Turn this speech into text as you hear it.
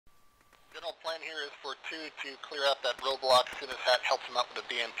here is for 2 to clear out that roadblock as soon as Hat helps him out with the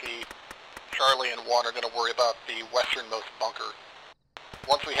BMP. Charlie and 1 are going to worry about the westernmost bunker.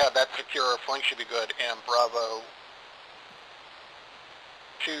 Once we have that secure, our flank should be good, and Bravo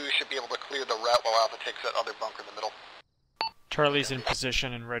 2 should be able to clear the route while Alpha takes that other bunker in the middle. Charlie's in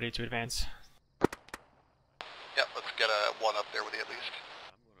position and ready to advance. Yep, let's get a 1 up there with you at least.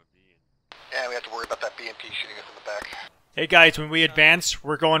 And we have to worry about that BMP shooting us in the back. Hey guys, when we advance,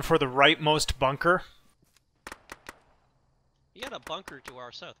 we're going for the rightmost bunker. You got a bunker to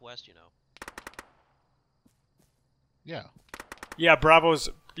our southwest, you know. Yeah. Yeah, Bravo's...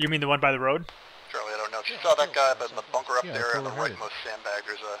 You mean the one by the road? Charlie, I don't know if you saw that guy, but in the bunker up there on the rightmost sandbag,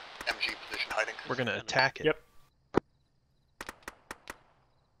 there's a MG position hiding. We're gonna attack it. Yep.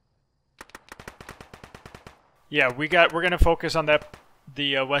 Yeah, we're gonna focus on that.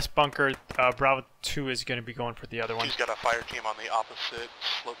 The west bunker. Bravo 2 is gonna be going for the other one. He's got a fire team on the opposite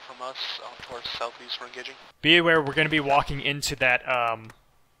slope from us, towards southeast. We're engaging. Be aware, we're gonna be walking into that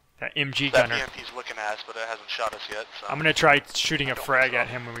that MG gunner. That BMP's looking at us, but it hasn't shot us yet. So I'm gonna try shooting a frag at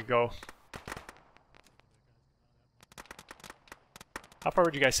him when we go. How far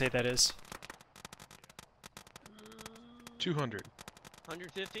would you guys say that is? 200.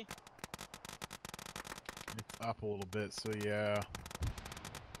 150? It's up a little bit, so yeah.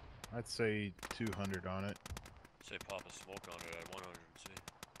 I'd say 200 on it. Say pop a smoke on it at 100, see.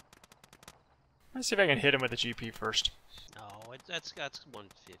 Let's see if I can hit him with a GP first. No, that's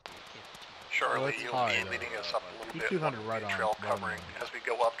 150. Charlie, you'll be leading us up a little bit. 200 right on trail covering as we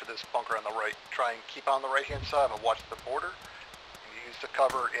go up to this bunker on the right. Try and keep on the right-hand side and watch the border. And use the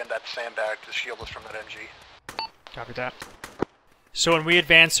cover and that sandbag to shield us from that MG. Copy that. So when we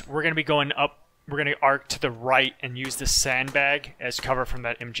advance, we're going to be going up. We're going to arc to the right and use the sandbag as cover from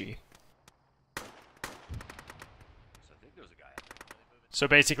that MG. So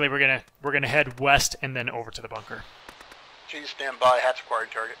basically, we're gonna head west and then over to the bunker. G, stand by. Hat's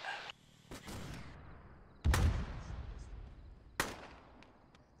acquired target.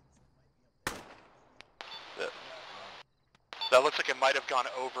 that looks like it might have gone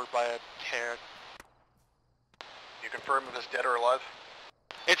over by a hair. You confirm if it's dead or alive?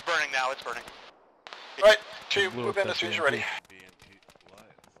 It's burning now. It's burning. Right, 2, move in as soon as you're ready.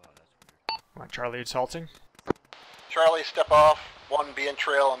 Come on, Charlie, it's halting. Charlie, step off. 1, be in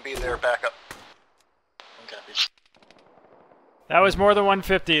trail and be there, back up. Okay. That was more than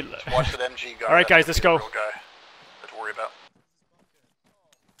 150. Watch that MG guy. Alright guys, let's go. Guy. Not to worry about.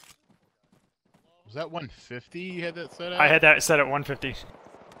 Was that 150 you had that set at? I had that set at 150.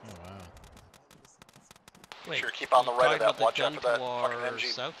 Oh, wow. Wait, sure, keep on the right of that. Watch out for that fucking MG.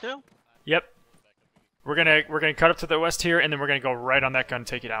 South now? Yep. We're gonna cut up to the west here, and then we're gonna go right on that gun and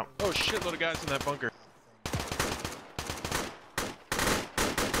take it out. Oh, shitload of guys in that bunker.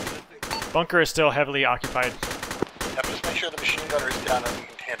 Bunker is still heavily occupied. Yep, just make sure the machine gunner is down and we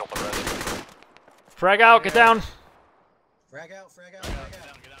can handle the rest. Frag out, get down! Frag out, frag out, frag out. Get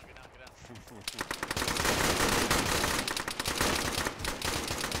down.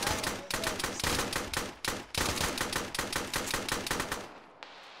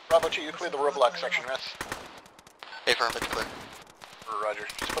 Bravo 2, you clear the roadblock section, Rest. Hey, firm, it's clear. Roger,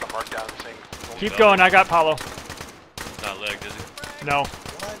 just put a mark down saying... Keep going, I got Paulo. Not legged, is he? No.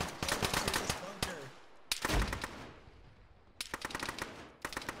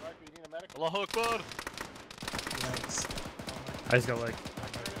 Allahu Akbar! I just got like...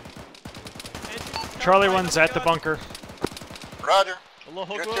 Charlie 1's at the bunker. Roger.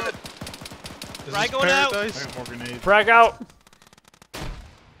 Allahu Good Akbar! to it. Frag going out! I got more grenades. Frag out!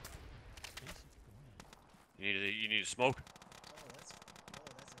 You need to smoke?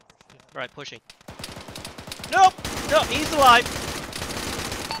 Right, pushing. Nope! No, he's alive!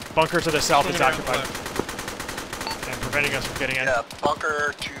 Bunker to the south is occupied. And preventing us from getting in. Yeah,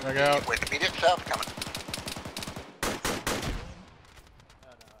 bunker to the immediate south coming.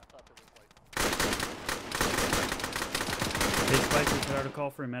 Base spike, we put out a call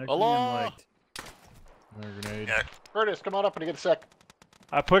for a medical and liked. Another grenade. Yeah. Curtis, come on up and get a sec.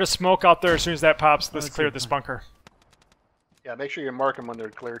 I put a smoke out there as soon as that pops. Let's clear this bunker. Yeah, make sure you mark them when they're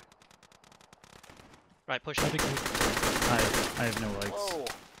cleared. Right, pushing. I have no likes. Whoa.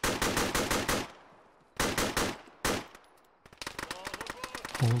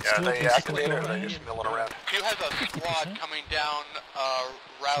 Yeah, they activated or they just milling around? Q has a squad coming down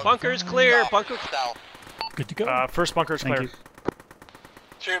route. Bunker's clear, bunker south. Good to go. First bunker's clear.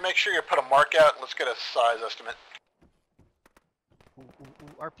 So make sure you put a mark out and let's get a size estimate.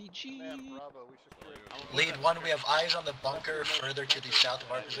 RPG. Lead 1, we have eyes on the bunker further to the south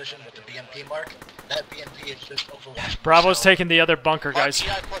of our position with the BMP mark. That BMP is just over. Bravo's taking the other bunker, guys.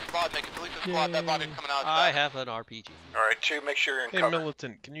 RPI plus Vodnik. It's at least a squad. That Vodnik coming out. I have an RPG. Alright, 2, make sure you're in Hey, cover.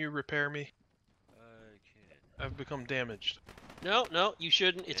 Militant, can you repair me? I I've become damaged. No, no, you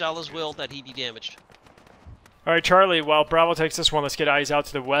shouldn't. It's Allah's will that he be damaged. Alright, Charlie, while Bravo takes this one, let's get eyes out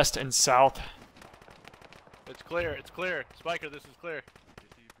to the west and south. It's clear. It's clear. Spiker, this is clear.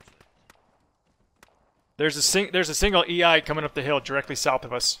 There's a single EI coming up the hill directly south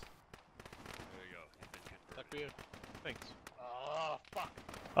of us. There you go. Tuck for you. Thanks. Oh,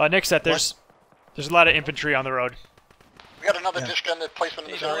 fuck. Next set, there's a lot of infantry on the road. We got another disconnected placement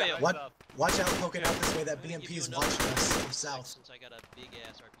in this Hey, area. What? Watch out poking out this way. That BMP is watching us from south. Since I got a big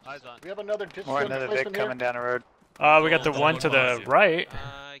ass RPG. Eyes on. We have another disconnected placement here. down the road. We got the one to the right.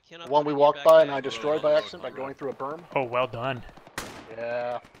 I cannot One we get walked back by there. and I destroyed by accident by going through a berm. Oh, well done.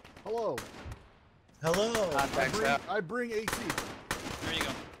 Yeah. Hello. Hello. I bring AC. There you go.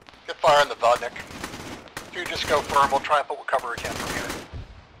 Get fire on the Vodnik. 2, just go firm. We'll try and put what cover we can from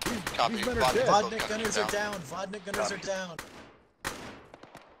here. Copy. These men are dead. Vodnik gunners are down. Vodnik gunners are down.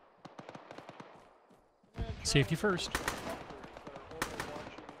 Safety first.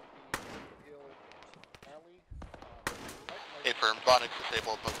 Hey, firm. Vodnik's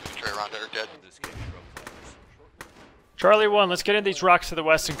disabled. Most infantry around it are dead. This game is rough fighters. Charlie 1, let's get in these rocks to the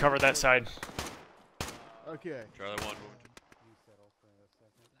west and cover that side. Okay. Charlie 1, moving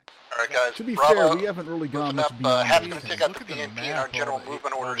Alright, guys. To be Bravo, fair, we haven't really gone moving much up. beyond Hat's these going to things. take out Look the at BMP, and map, our general all the-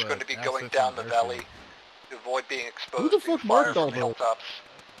 movement order is all going to be the going assets down on the their valley side. to avoid being exposed Who the to fuck fire marked from all the those? hilltops.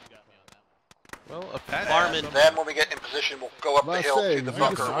 Well, a patch. Barman. Then when we get in position, we'll go up the Must hill say, to the you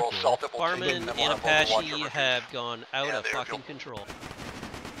bunker, just- we'll assault it, we'll take it, Barman and then and we'll have Overwatch Apache over. have gone out Yeah, of they're fucking real- control.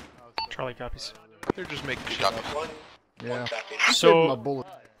 Charlie copies. They're just making shit Copy. up. One Yeah. second. Saving my So, bullet.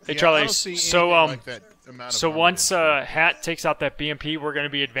 hey Yeah, Charlie, I don't see so anything like that amount of so armor once in this. Hat takes out that BMP, we're going to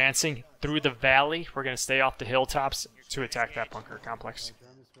be advancing through the valley. We're going to stay off the hilltops to attack that bunker complex.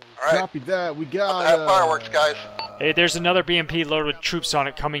 Alright, Copy that. We got have fireworks, guys. Hey, there's another BMP loaded with troops on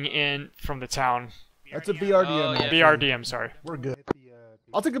it coming in from the town. That's a BRDM. Oh, yeah. actually. BRDM, sorry. We're good.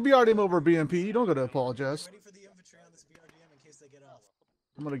 I'll take a BRDM over a BMP. You don't gotta apologize. Ready for the infantry on this BRDM in case they get off.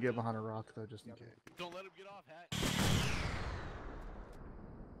 I'm gonna get behind a rock though, just in case. Don't let him get off, Hat.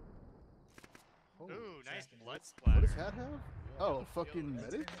 Ooh, nice blood What splatter. does Hat have? Oh, fucking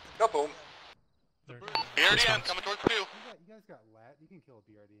medic? Go boom. BRDM coming towards 2. You guys got lat. You can kill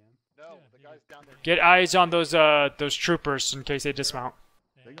a BRDM. No, the guy's down there. Get eyes on those troopers in case they dismount.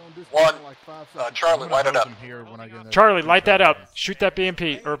 They gonna dismount One, in like 5 seconds. Charlie, I'm gonna light it hose up. them here when I get in there. Charlie, light that up. Shoot that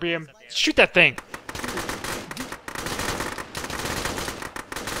BMP or BM. Shoot that thing.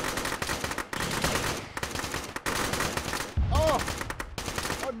 Oh!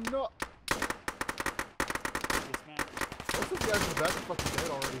 I'm not. Most of the guys in the back are fucking dead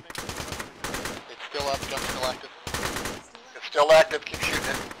already. It's still up, gun's still active. It's still active, keep shooting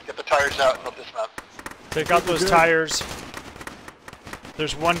it. Get the tires out and they'll dismount. Take out those tires.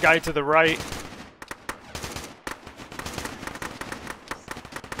 There's one guy to the right.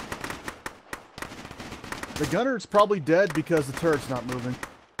 The gunner's probably dead because the turret's not moving.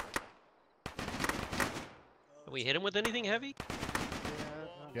 Can we hit him with anything heavy?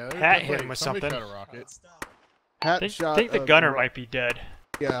 Yeah, Hat hit him with somebody something. shot a rocket. Hat I shot. think the gunner might be dead.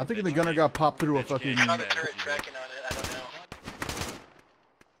 Yeah, I think the gunner got popped through a fucking. Not a turret tracking on it, I don't know.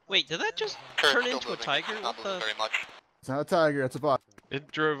 Wait, did that just Turret's turn still into a moving. tiger? Not What moving the? very much. It's not a tiger, it's a bot.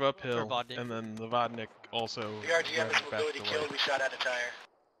 It drove uphill, Vodnik. and then the Vodnik also The RGM ran is back mobility the way. killed, we shot out a tire.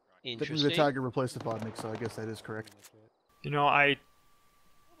 Technically, the Interesting. tiger replaced the Vodnik, so I guess that is correct. You know, I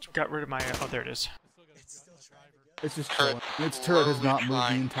got rid of my. Oh, there it is. It's just Turret chilling. Its turret has not moved the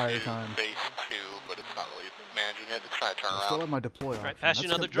trying entire to time. Base 2, but it's not really managing it. It's trying to turn I still around. have my deploy on. Right, pass you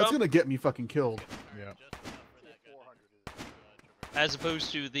another That's drum. gonna get me fucking killed. Yeah. As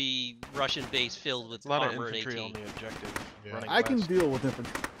opposed to the Russian base filled with A lot of armor and infantry AT. on the objective. Yeah. Running I can west. deal with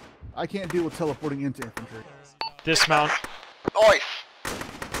infantry. I can't deal with teleporting into infantry. Dismount. Nice!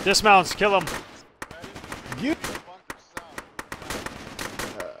 Dismounts. Kill him. You.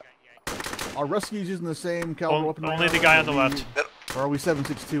 Are rescues using the same caliber weapon? right Only now, the guy or on the are we- left. Or are we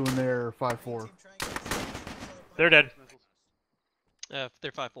 7.62 and they're 5.4? They're dead. They're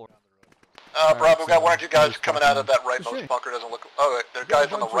 5-4. Bravo, we got 1 or 2 guys It's coming out of that It's a rightmost shame. bunker, doesn't look... Oh, wait, there are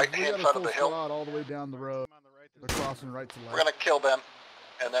guys on the We right-hand got a side of full the hill. squad all the way down the road. They're crossing right to left. We're gonna kill them,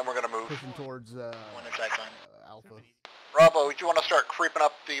 and then we're gonna move. Pushing towards One attack line. Alpha. Bravo, if you want to start creeping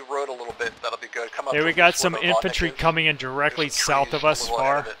up the road a little bit, that'll be good. Come up Hey, to we at got least some where the Vodnik infantry is. coming in There's directly some south trees of us a little ahead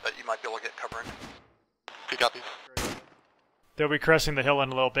far. of it that you might be able to get covering. Two copies. They'll be cresting the hill in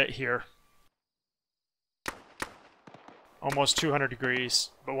a little bit here. Almost 200 degrees,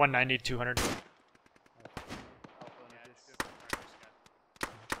 but 190 to 200.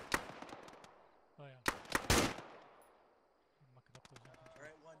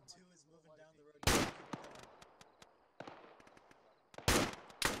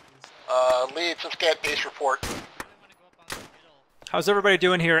 Leads, let's get base report. How's everybody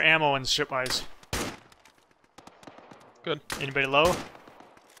doing here, ammo and ship-wise? Good. Anybody low?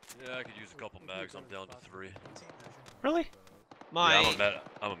 Yeah, I could use a couple mags. I'm down to 3. Really? Yeah,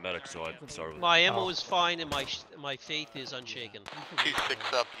 I'm a medic, so I started with. My ammo is fine, and my faith is unshaken.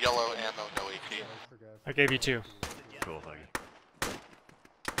 2-6 up, yellow ammo, no AT. I gave you 2. Cool, thank you.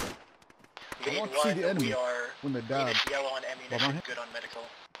 Lead want to see the enemy we are when they die. yellow on ammunition, Bye-bye. good on medical.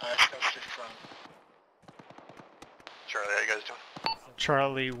 Still from. Charlie, how you guys doing?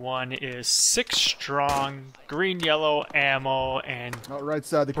 Charlie 1 is 6 strong, green, yellow ammo, and Not right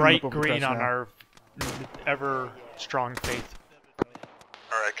side. They bright green on our ever strong faith.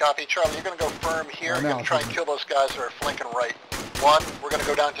 Alright, copy. Charlie, you're going to go firm here. Right You're now, going to try and kill those guys that are flanking right. 1, we're going to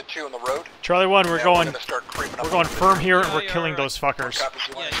go down to 2 in the road. Charlie 1, we're and going. We're going to start creeping up. We're going firm here, and we're Yeah, killing right. those fuckers. Copy,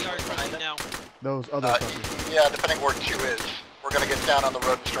 you Yeah, want to ER's behind now. Those other fuckers. Yeah, depending where 2 is. We're going to get down on the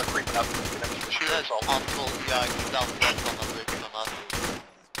road and start creeping up. That's possible. Yeah, southwest on the ridge from us.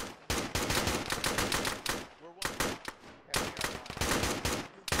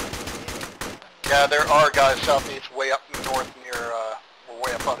 Yeah, there are guys southeast, way up north near, we're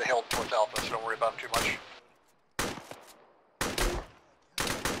way up on the hill towards Alpha, so don't worry about them too much.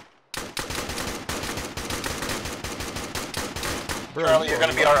 Charlie, you're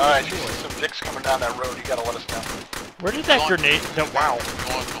gonna be our eyes. You see some dicks coming down that road, you gotta let us know. Where did that grenade? Wow.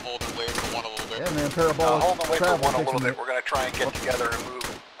 Going to hold and wait for 1 a little bit. Yeah, man. Parabolic Hold and wait for travel 1 a takes little a bit. minute. We're gonna try and get together and move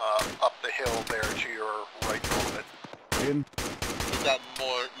up the hill there to your right a little bit. In. We've got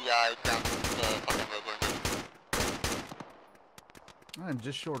more EI down the fucking road going good. I'm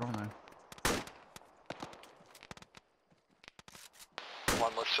just short on that.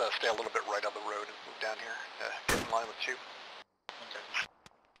 1, let's stay a little bit right on the road and move down here. Get in line with 2.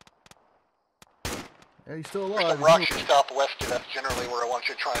 Yeah, he's still There's alive. some rocks just southwest to. That's generally where I want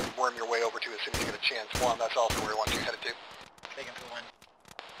you to try and worm your way over to as soon as you get a chance. 1, that's also where I want you headed to. Taking for 1.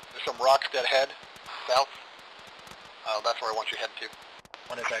 There's some rocks dead ahead, south. That's where I want you headed to.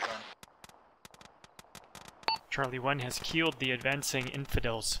 1 is that going? Charlie 1 has killed the advancing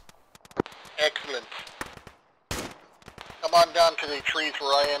infidels. Excellent. Come on down to the trees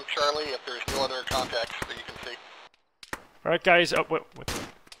where I am, Charlie, if there's no other contacts that you can see. Alright, guys. Oh, what?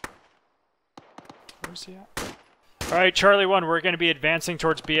 Where's he at? Alright, Charlie 1, we're going to be advancing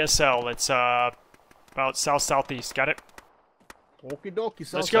towards BSL. It's about south-southeast. Got it? Okie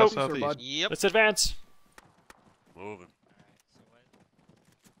dokie. Let's go. Southeast. Yep. Let's advance. Moving.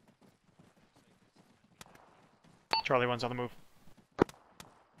 Charlie 1's on the move.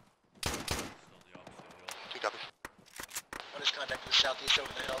 Still the opposite hill. 2 copies. 1 is contact to the southeast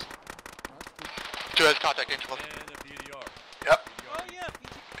over the hills. 2 has contact into And a BDR. Yep, Oh yeah.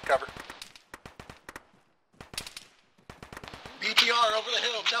 cover. BTR over the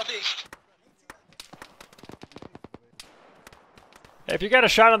hill, southeast. Hey, if you got a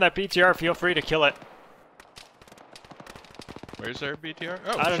shot on that BTR, feel free to kill it. Where's their BTR?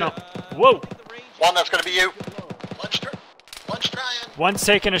 Oh, I don't shit. know. Whoa! 1, that's gonna be you. 1's trying. 1's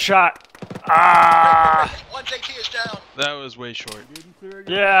taking a shot. Ah! 1's AT is down. That was way short.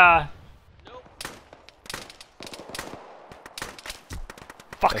 Yeah. Nope.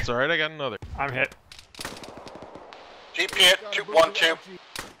 Fuck. That's alright, I got another. I'm hit. GP hit, 1-2.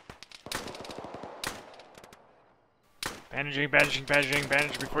 Bandaging, bandaging, bandaging,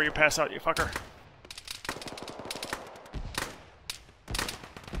 bandage before you pass out, you fucker.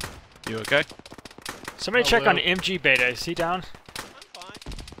 You okay? Somebody check on MG Beta. Is he down? I'm fine.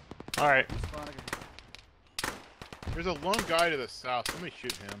 Alright. There's a lone guy to the south. Let me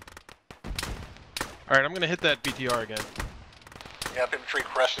shoot him. Alright, I'm gonna hit that BTR again. Yeah, infantry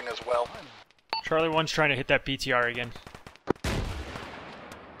cresting as well. Charlie 1's trying to hit that BTR again.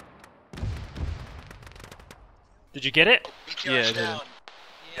 Did you get it? BTR's Yeah, I did. down.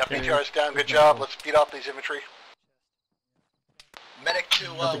 Yeah, BTR's down. Good job. Let's beat off these infantry. Medic to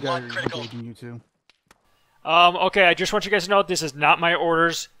Got the guy 1 critical. engaging you too. Okay, I just want you guys to know this is not my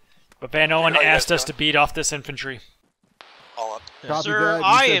orders, but Van Owen How you guys asked us doing? to beat off this infantry. All up. Copy Sir, that. You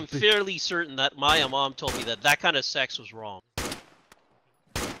I said am fairly certain that my mom told me that kind of sex was wrong.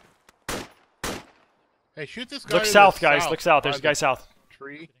 Hey, shoot this guy. Look to the south, guys. Look south. by There's a the guy south.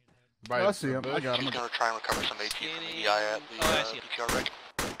 Tree. Oh, I see him. I got He's him. gonna try and recover some AT from the EI at the Oh, I see. BTR rig.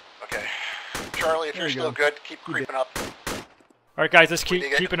 Okay. Charlie, if There you're you still go. good, keep creeping up. Alright, guys, let's We keep need to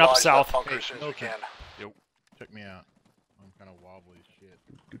get keeping up lodged in that south. bunker as soon as we okay. can. Check me out. I'm kind of wobbly as shit.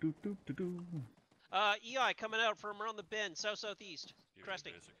 Do-do-do-do-do. EI coming out from around the bend, south-southeast.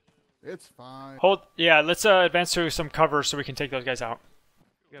 Cresting. It's fine. Hold, yeah, let's advance to some cover so we can take those guys out.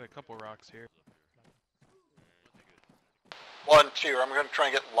 We got a couple rocks here. 1-2, I'm going to try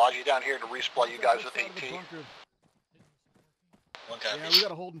and get Logi down here to resupply you guys with AT. One copy. Yeah, we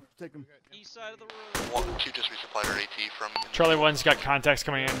gotta hold him. Take him. East side of the road. 1-2 just resupplied our AT from... Charlie 1's got contacts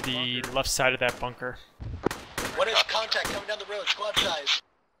coming in the left side of that bunker. What is contact coming down the road? Squad size.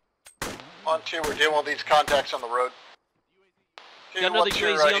 1-2, we're dealing with these contacts on the road. Got another what's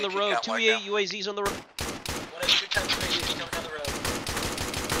your, UAZ on the AT road. count 2 right now? UAZs on the road. What is 2 times UAZs coming down the road?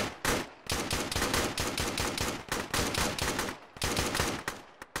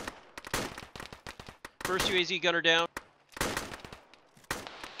 First UAZ gunner down.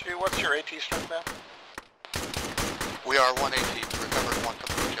 2, what's your AT strength now? We are 1 AT, recovered 1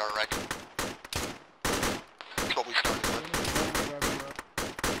 from the BTR wreck. That's what we started with.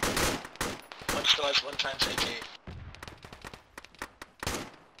 One still has 1 times AT.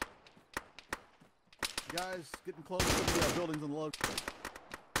 Guys, getting close to the buildings on the low.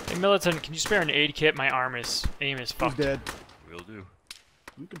 Hey Militant, can you spare an aid kit? My aim is He's fucked. dead. Will do.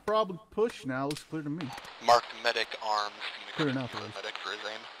 We can probably push now. Looks clear to me. Marked medic arms. Clear enough, Rose. Medic for his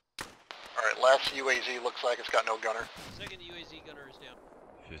aim. Alright, last UAZ looks like it's got no gunner. Second UAZ gunner is down.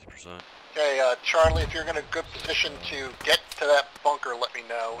 50%. Okay, Charlie, if you're in a good position to get to that bunker, let me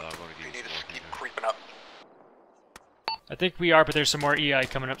know. No, I'm gonna If you give need you to some keep more creeping up. I think we are, but there's some more EI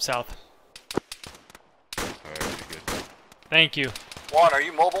coming up south. Alright, you're good. Thank you. 1, are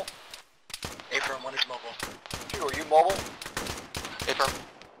you mobile? A-firm 1 is mobile. 2, are you mobile? Affirm.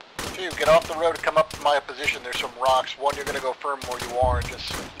 2, get off the road and come up to my position. There's some rocks. 1, you're going to go firm where you are and just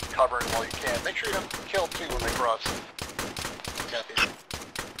keep covering while you can. Make sure you don't kill 2 when they cross. Copy.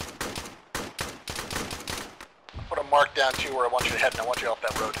 Put a mark down 2 where I want you to head, and I want you off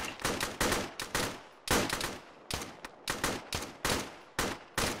that road.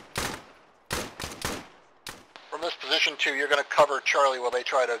 From this position 2, you're going to cover Charlie while they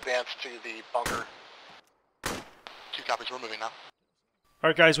try to advance to the bunker. 2 copies, we're moving now.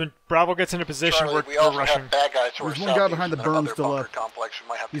 Alright guys, when Bravo gets into position, Charlie, we we're also rushing. have bad guys who are There's one guy behind the southeast of berm their still bunker up. complex. We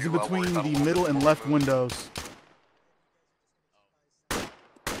might have He's to, in between worry about the a little middle bit and more left movement. windows.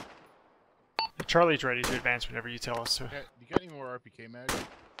 Charlie's ready to advance whenever you tell us to. Okay, you got any more RPK mags?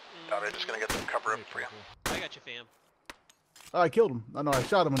 No, they're just going to get some cover up for you. I got you, fam. Oh, I killed him. I know. I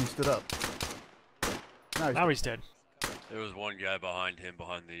shot him when he stood up. Now he's dead. There was one guy behind him,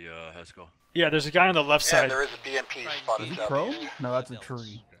 behind the Hesco. Yeah, there's a guy on the left Yeah, side. there is a BMP spotted Is he southeast. pro? No, that's a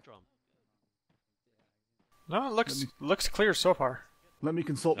tree. No, it looks clear so far. Let me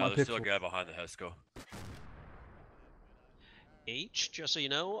consult No, my there's still pixel. a guy behind the Hesco. H, just so you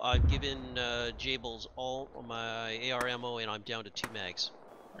know, I've given Jables all my AR ammo and I'm down to 2 mags.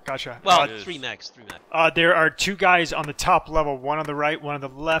 Gotcha. Well, 3 mags, 3 mags. There are 2 guys on the top level, one on the right, one on the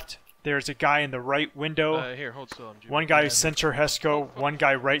left. There's a guy in the right window. Here, hold still. I'm Jimmy. One guy center Hesco, one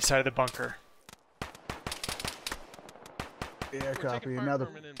guy right side of the bunker. Yeah, We're copy. taking fire Another.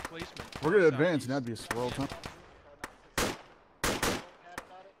 from an emplacement We're gonna southeast. advance, and that'd be a swirl time.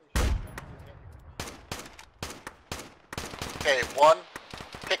 Okay, 1,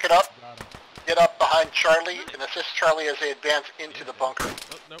 pick it up, get up behind Charlie, and assist Charlie as they advance into the bunker.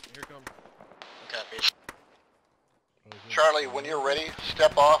 Oh, nope, here come. Copy. Charlie, when you're ready,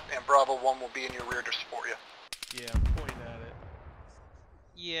 step off, and Bravo 1 will be in your rear to support you. Yeah, I'm pointing at it.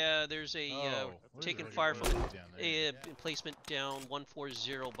 Yeah, there's a Oh, what is taking it? fire What from is it down there? a emplacement down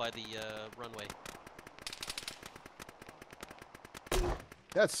 140 by the runway.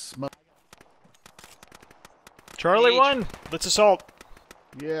 That's smoke. Charlie H. 1, let's assault.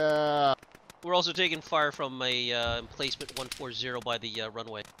 Yeah. We're also taking fire from a emplacement 140 by the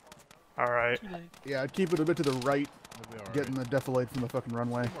runway. Alright. Yeah, I'd keep it a bit to the right, We'll be all right. getting the defilade from the fucking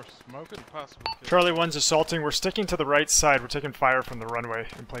runway. More smoke and possibly. Charlie 1's assaulting. We're sticking to the right side. We're taking fire from the runway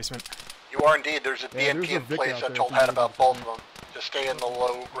emplacement. You are indeed. There's a Yeah, BMP there's a in Vic place. out I there told if you Hat need about it. both of them. Just stay in the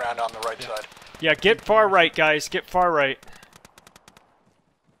low ground on the right side. Yeah, get far right, guys. Get far right.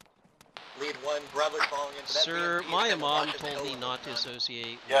 Lead 1, Bravo's falling into that Sir, BMP, my and imam lock in the told me hill not to on.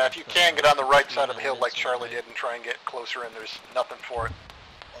 associate. Yeah, with, if you can, get on the right side of the hill like elements on Charlie the did and try and get closer in. There's nothing for it.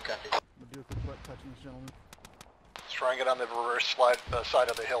 Copy. We'll do a quick butt touch on this gentleman. Just try and get on the reverse side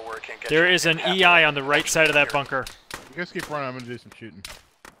of the hill where it can't get There you. is an Half EI on the right side of that bunker. You guys keep running. I'm gonna do some shooting.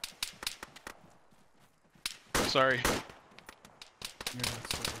 Sorry. Yeah,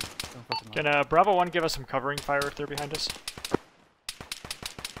 that's, don't fucking Can lie. Bravo 1 give us some covering fire if they're behind us?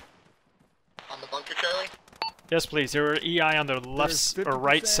 On the bunker, Charlie? Yes, please. There were EI on the left There's or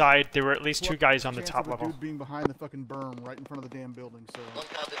right 50% side. There were at least 2 guys on the Chance top of a level. dude being behind the fucking berm right in front of the damn building, so 1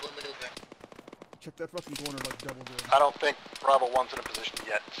 copy, 1 maneuver. check that fucking corner like double did. I don't think Bravo 1's in a position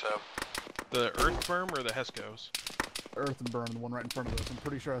yet, so... The earth berm or the Hescos? Earth and berm, the one right in front of us. I'm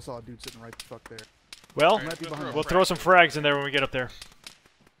pretty sure I saw a dude sitting right the fuck there. Well, Might be behind we'll us. throw some frags in there when we get up there.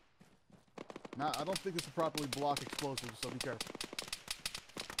 Nah, I don't think this will properly block explosives, so be careful.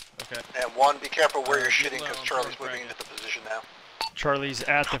 Okay. And 1, be careful where you're shooting well, because I'm Charlie's throwing moving into the position now. Charlie's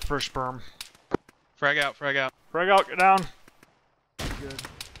at the first berm. Frag out, frag out. Frag out, get down. Good.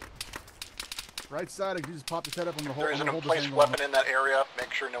 Right side, I can just pop his head up. I'm gonna hold. There is I'm an gonna hold this emplaced angle weapon on. in that area.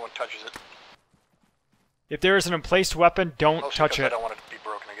 Make sure no one touches it. If there is an emplaced weapon, don't Mostly touch because I it. don't want it to be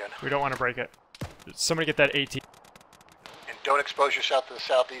broken again. We don't want to break it. Somebody get that AT. And don't expose yourself to the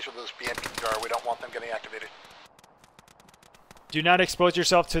southeast where those BMPs are. We don't want them getting activated. Do not expose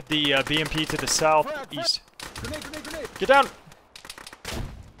yourself to the BMP to the southeast. Grenade, grenade, grenade! Get down!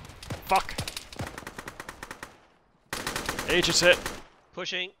 Fuck. H is hit.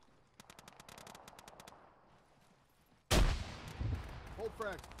 Pushing. Hold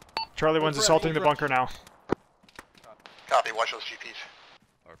frag. Charlie Hold one's frag, assaulting hold the frag. bunker now. Copy. Watch those GPs.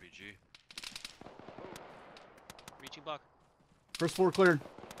 RPG. Reaching buck. First floor cleared.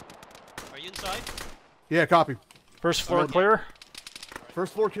 Are you inside? Yeah, copy. First floor Hold. clear.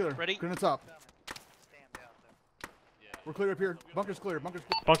 First floor clear. Ready? Clear on the top. We're clear up here. Bunker's clear. Bunker's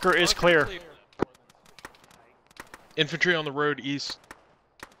clear. Bunker is clear. Infantry on the road east.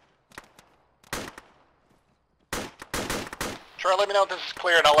 Charlie, let me know if this is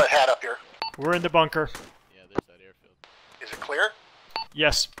clear and I'll let Hat up here. We're in the bunker. Yeah, there's that airfield. Is it clear?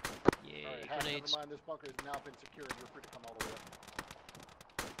 Yes. Yay, Never grenades. mind, this bunker has now been secured. You're free to come all the way up.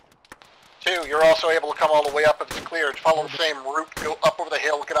 2, you're also able to come all the way up if it's cleared. Follow the same route, go up over the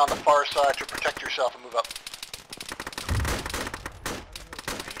hill, get on the far side to protect yourself and move up.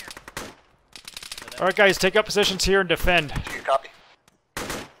 Alright guys, take up positions here and defend. 2, you copy?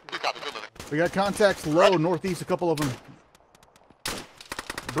 You copy, good moving. We got contacts low, northeast, a couple of them.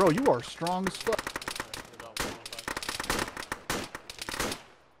 Bro, you are strong as fuck.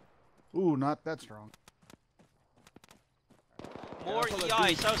 Ooh, not that strong. More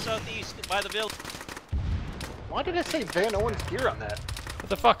EI, south-southeast by the village. Why did I say Van Owen's gear on that? What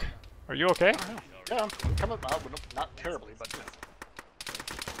the fuck? Are you okay? Yeah, I'm coming out, not terribly, but...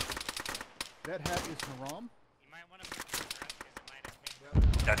 That hat is Haram.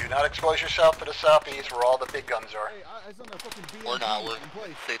 Now do not expose yourself to the southeast where all the big guns are. Hey, eyes on the fucking BMP We're not, we're in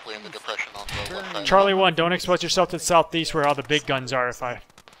place. safely in the depression on the left side. Charlie 1, don't expose yourself to the southeast where all the big guns are if I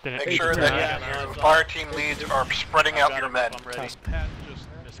didn't. Make sure that your fire team leads are spreading out your men. I'm ready. Pat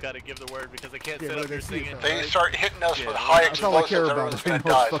just gotta give the word because I can't Yeah, set but up they your see it, thing. though. They start hitting us Yeah, with high that's all I care explosives, about. everyone's gonna They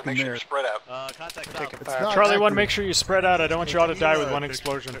know die, it's so fucking make sure there. you spread out. Contact south. It's not Charlie 1, active. make sure you spread out. I don't want you all to die with one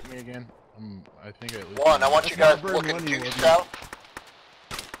explosion. Hit me again. I think at least 1, I want you guys That's not looking very due millennial, south.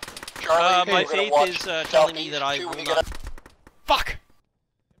 Charlie, My we're gonna faith watch is telling me southeast, that I 2, when will you get not. up. Fuck!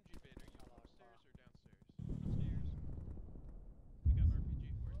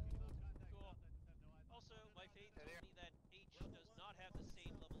 Also, my faith tells me that H does not have the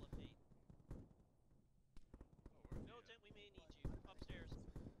same level of faith. Militant, we may need you. Upstairs.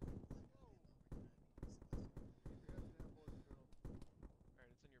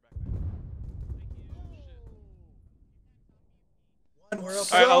 We're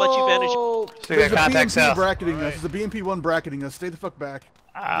up. Alright, I'll let you bandage. There's a BMP bracketing us. There's a BMP-1 bracketing us. Stay the fuck back. Do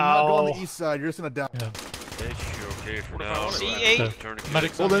not go on the Ow. east side. You're just gonna die. Bitch, you're okay for now.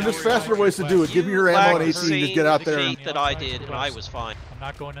 C8. Well, then there's faster ways to do it. Give me your ammo and AC and just get out there. Faith that I did, and I was fine. I'm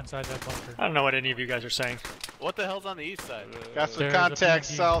not going inside that bunker. I don't know what any of you guys are saying. What the hell's on the east side? Got some There's a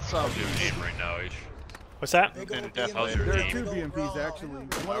contacts BMP. south. How's your aim right now, H? What's that? Big old How's your There are aim? two BMPs actually. The one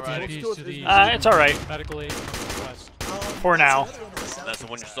that's Alright. close to us BMPs to the is- It's alright. medical aid from the west. For now. That's the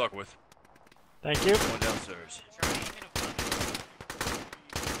one you're stuck with. Thank you. One downstairs.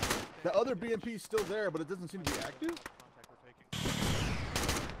 The other BMP is still there, but it doesn't seem to be active.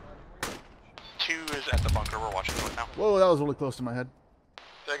 2 is at the bunker. We're watching north now. Whoa, that was really close to my head.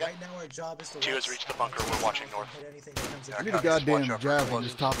 Say again? Right now our job is to 2 has reached the bunker. We're watching north. hit anything that comes in. I need a goddamn javelin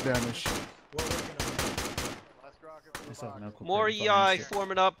just top down this shit. We're working on it. More EI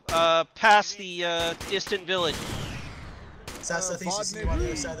forming up past the distant village. South-southeast, you see one on the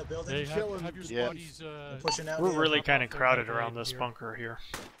other side of the building? They have your Yeah. squaddies, Pushing out. We're the- really kind of crowded around this bunker here.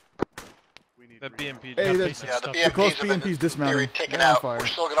 That BMP. Hey, Got that's basic Yeah, the stuff. the close BMPs have been BMP's dismounted. theory taken They're on out. fire. We're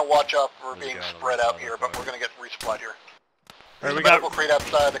still gonna watch out for Really being got it, spread really out got here, it. but we're gonna get resupplied here. Alright, we There's a medical got. crate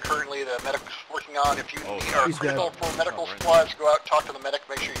outside that currently the medic's working on. If you Oh, are he's critical dead. for medical Oh, right. supplies, go out, talk to the medic,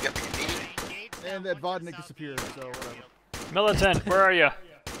 make sure you get what you need. And that Vodnik disappeared, so whatever. Militant, where are you?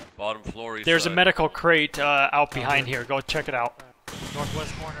 Bottom floor east There's a side. medical crate out behind here. Go check it out.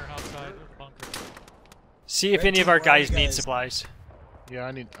 Northwest corner outside the bunker. See if any of our guys need supplies. Yeah,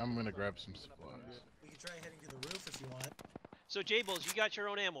 I'm gonna grab some supplies. We can try heading to the roof if you want. So, J-Bulls, you got your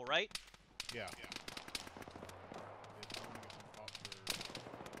own ammo, right? Yeah.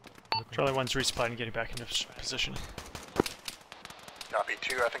 Charlie 1's resupplying and getting back into position. Copy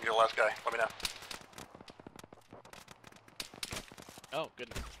 2, I think you're the last guy. Let me know. Oh,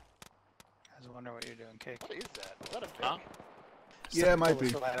 goodness. I was wondering what you're doing, Cake. What is that? Is that a Vic? Huh? Yeah, it might be.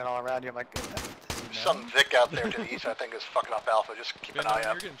 Landing all around you. I'm like, Some Vic out there to the east I think is fucking up Alpha. Just keep an eye You're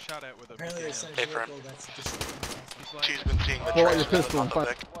out. getting shot at with a Apparently they sent a Hey, friend. vehicle that's just... she's been seeing the Pull out your transmitter pistol on and the fire.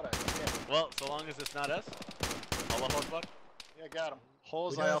 Vic. Well, so long as it's not us. Allah Akbar. Yeah, got him.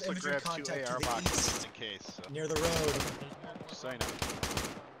 Holes, We I have also imagery grabbed 2 contact to AR the boxes east. just in case. So. Near the road. Just so you know.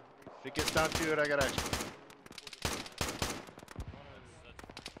 If it gets down to it, I gotta.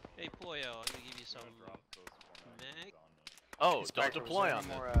 Hey, Poyo, I'm gonna give you some mag. Oh, don't deploy on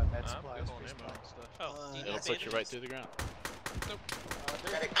More that. med supplies. Oh, do you It'll need put you bandages? right through the ground.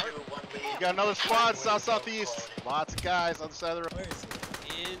 Medic 2, 1 lead. We got another squad, south-southeast. Lots of guys on the side of the road. Where is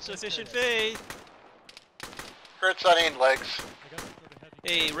it? Insufficient faith. Kurt's on in legs.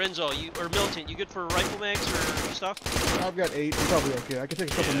 Hey, Renzo, you or Milton, you good for rifle mags or stuff? I've got 8. I'm probably okay. I can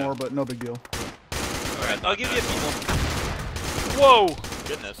take a couple more, but no big deal. Alright, I'll give you a few Whoa!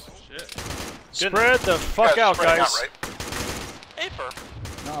 Goodness. Shit. Spread the fuck out, spreading guys. right? Hey, Fur.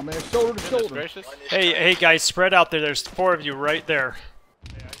 Nah, man, shoulder to Goodness shoulder. gracious. Hey, guys, spread out there. There's 4 of you right there.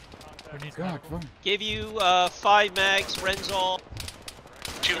 God, fun. Give you 5 mags, Renzo.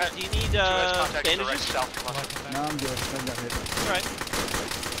 Two heads. Do you need Contact to the right bandages? south from us. Nah, I'm good. I got hit. Alright.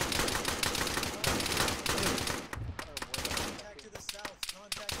 Contact to the south.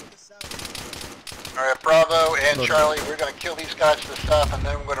 Contact to the south. Alright, Bravo and Charlie, we're going to kill these guys to the south, and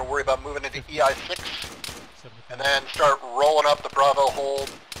then we're going to worry about moving into EI-6, and then start rolling up the Bravo hold,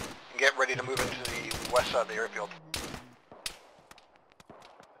 and get ready to move into the west side of the airfield.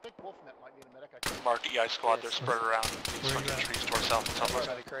 I think Wolfnet might need a medic. Marked EI squad, they're spread around these fucking trees towards south and southwest.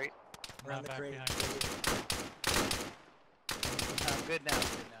 By the crate. Around the crate. Good now,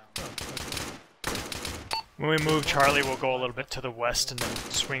 When we move Charlie, we'll go a little bit to the west and then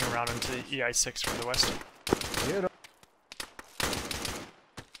swing around into the EI-6 from the west. Get up.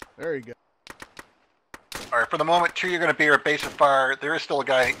 There you go. Alright, for the moment, 2, you're going to be our base of fire. There is still a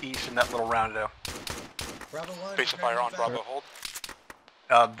guy east in that little round, though. Bravo 1. Base of fire on Bravo hold.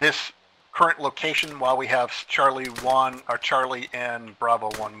 This current location, while we have Charlie 1, or Charlie and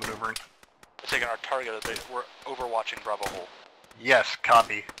Bravo 1 maneuvering. We're taking our target at the base. We're overwatching Bravo hold. Yes,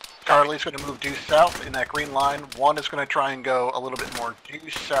 copy. Charlie's going to move due south in that green line. 1 is going to try and go a little bit more due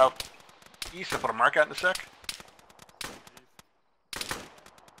southeast. I'll put a mark out in a sec.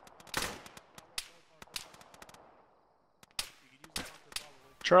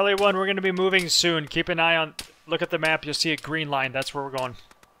 Charlie 1, we're going to be moving soon. Keep an eye on... Look at the map, you'll see a green line. That's where we're going.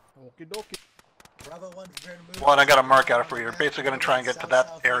 Okie dokie. Bravo 1, prepare to move. 1, I got a mark out for you. You're basically going to try and get to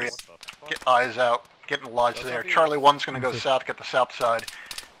that area. Get eyes out. Get in lodge there. Charlie 1's going to go south, get the south side.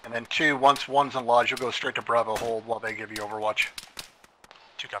 And then 2, once 1's in lodge, you'll go straight to Bravo hold while they give you overwatch.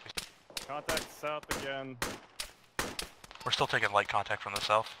 2 copies. Contact south again. We're still taking light contact from the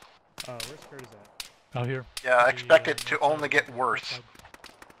south. Where's Curtis at? Out here. Yeah, I expect it to only get worse.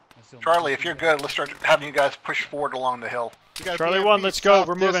 Charlie, if you're good, let's start having you guys push forward along the hill. Charlie 1, let's go.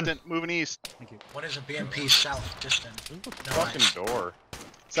 We're moving. Moving east. Thank you. What is a BMP south distant? Fucking door.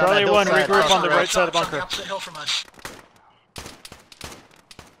 Charlie 1, regroup on the right side of the It's on the bunker. opposite hill from us.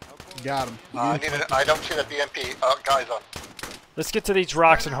 Got him. I don't see the BMP guys on. Let's get to these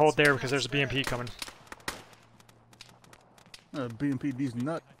rocks and hold there because there's a BMP coming. BMPD's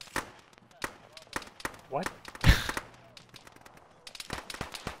nut. What?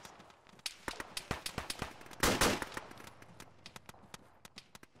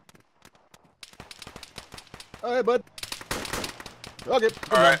 Alright, bud. Okay.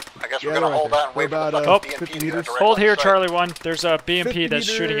 Alright, I guess we're Yeah, going to right hold there. out and wait for the About, fucking 50 BMP to meters. direct Hold line here, of sight. Charlie 1. There's a 50 BMP that's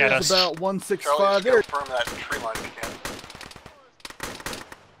meters shooting at is us. about Charlie, 165 just there. confirm that tree line if you can.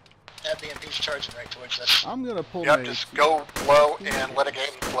 That BMP's charging right towards us. I'm gonna pull Yep, my just go low and let it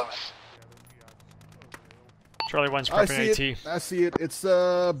get close. Charlie 1's I prepping see AT. it. I see it. It's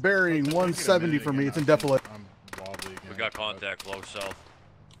bearing 170 for me. It's in default. I'm wobbly again. We got contact low south,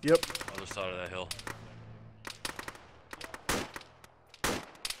 Yep. other side of that hill.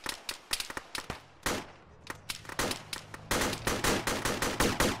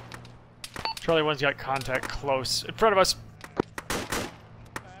 Charlie 1's got contact close. In front of us.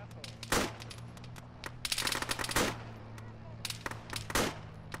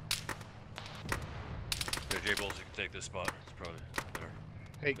 Yeah, J-Bulls, you can take this spot. It's probably better.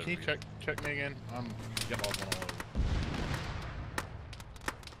 Hey, can you check me again? I'm getting all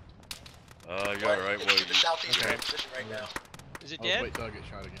all over. You're alright. It's Well, to the southeast of okay. our position right now. Is it I'll dead? wait till I get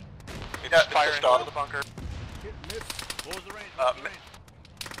shot again. It's firing out of the bunker. What was the range? Uh,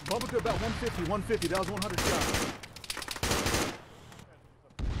 Bump it to about 150, 150. That was 100 shots.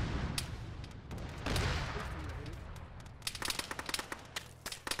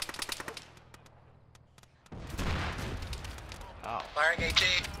 Wow. Firing AT.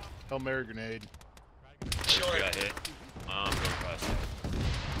 Hail Mary grenade. Sure. Got hit. I'm going past.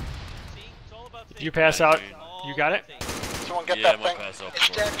 Did you pass out? You got it? Someone get Yeah, that I'm thing. gonna pass out. It's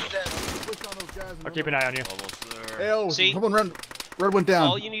dead, it's dead. Push on those guys. I'll keep an eye on you. Almost there. Hell, See? someone run. Red went down.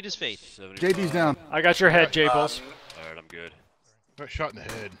 All you need is faith. 75. JD's down. I got your head, J-Bulls. Alright, I'm good. Got shot in the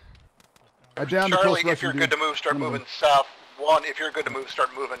head. I downed the Charlie, close if you're Russian good to dude. move, start One of moving south. 1, if you're good to move, start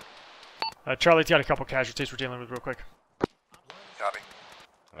moving. Charlie's got a couple casualties we're dealing with real quick. Copy.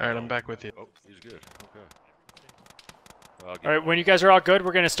 Alright, I'm back with you. Oh, he's good. Okay. Well, Alright, when you guys are all good,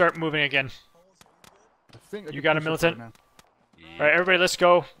 we're going to start moving again. I think I You can got a push up militant? right now. Alright, everybody, let's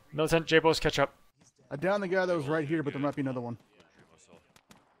go. Militant, J-Bulls, catch up. I downed the guy that was right here, but there might be another one.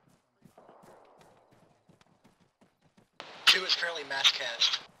 2 is currently mass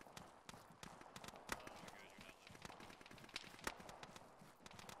cast.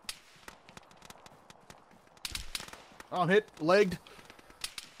 Oh, I'm hit. Legged.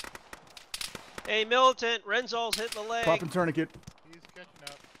 Hey, militant, Renzol's hitting the leg. Popping tourniquet. He's catching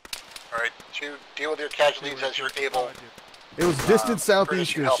up. Alright, 2, deal with your casualties as you're able. It was distant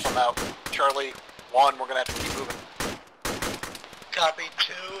British, you help southeast-ish. them out. Charlie, 1, we're gonna have to keep moving. Copy.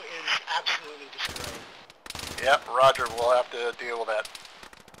 2 is absolutely destroyed. Yep, Roger, we'll have to deal with that.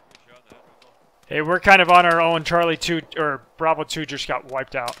 Hey, we're kind of on our own. Charlie 2, or Bravo 2 just got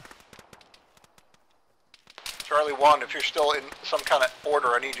wiped out. Charlie 1, if you're still in some kind of order,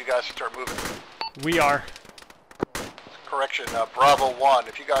 I need you guys to start moving. We are. Correction, Bravo 1,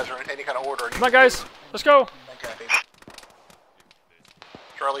 if you guys are in any kind of order, I need Come on, you to guys. Let's go. Copy.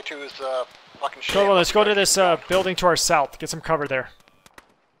 Charlie 2 is fucking shit. So let's go to this building to our south. Get some cover there.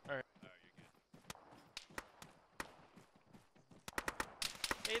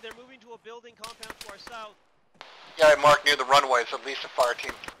 Hey, they're moving to a building compound to our south. Yeah, I marked near the runways, at least a fire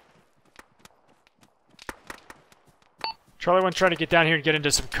team. Charlie 1 trying to get down here and get into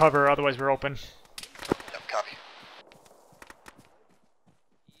some cover, otherwise we're open. Yep, copy.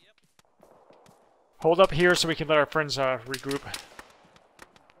 Hold up here so we can let our friends regroup.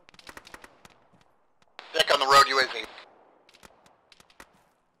 Dick on the road, UAV.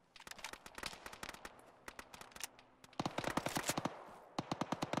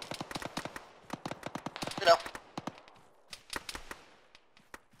 You know.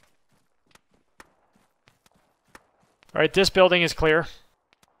 Alright, this building is clear.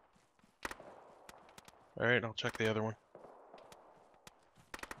 Alright, I'll check the other one.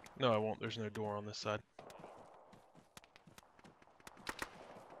 No, I won't. There's no door on this side.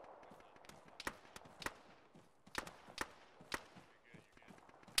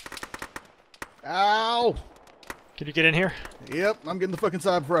 Ow! Can you get in here? Yep, I'm getting the fucking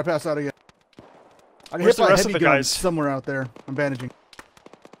side before I pass out again. I got Where's hit the by a rest of heavy the gun guys? somewhere out there. I'm bandaging.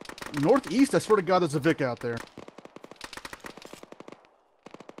 Northeast, I swear to God, there's a Vic out there.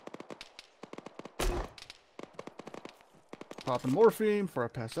 Popping morphine before I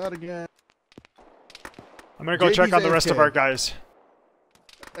pass out again. I'm gonna go check JB's on the rest of AFK. our guys.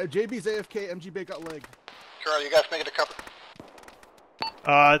 JB's AFK, MGB got legged. Charlie, you guys make it to cover.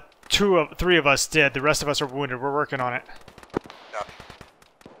 3 of us did. The rest of us are wounded. We're working on it. Copy.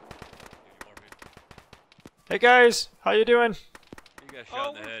 Hey guys, how you doing? You got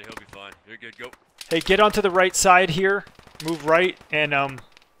shot in the head, he'll be fine. You're good, go. Hey, get onto the right side here. Move right and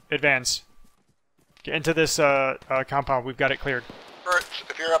advance. Get into this compound. We've got it cleared. Bert,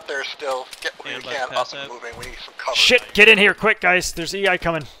 if you're up there still, get what you Stand by can to up pass and out. moving. We need some cover. Shit! Get in here quick, guys. There's EI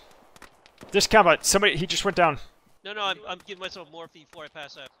coming. This combat. Somebody. He just went down. No, I'm giving myself morphine before I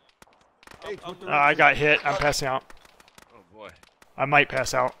pass out. Hey, I got hit. I'm passing out. Oh boy. I might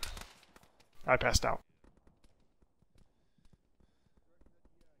pass out. I passed out.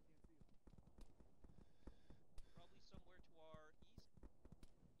 Probably somewhere to our east.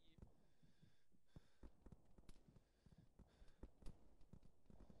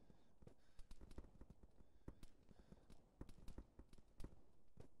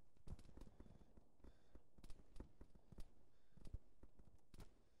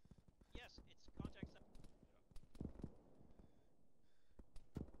 Yes, it's contact.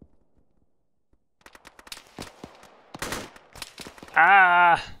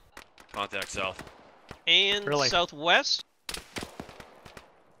 Ah! Contact south. And Really? southwest.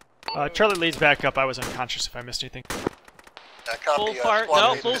 Charlie leads back up. I was unconscious if I missed anything. Full fire.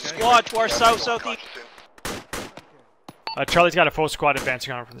 No, full squad to our south, southeast. Charlie's got a full squad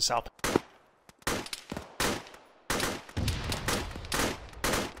advancing on him from the south.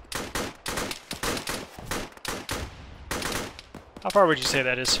 How far would you say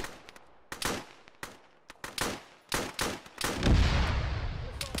that is?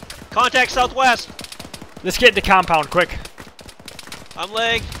 Contact southwest! Let's get into compound, quick. I'm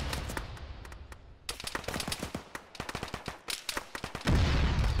lagged.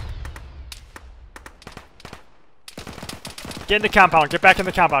 Get in the compound. Get back in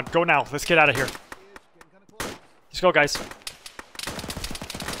the compound. Go now. Let's get out of here. Let's go, guys.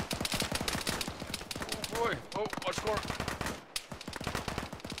 Oh boy. Oh, watch score.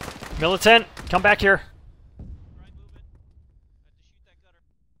 Militant, come back here.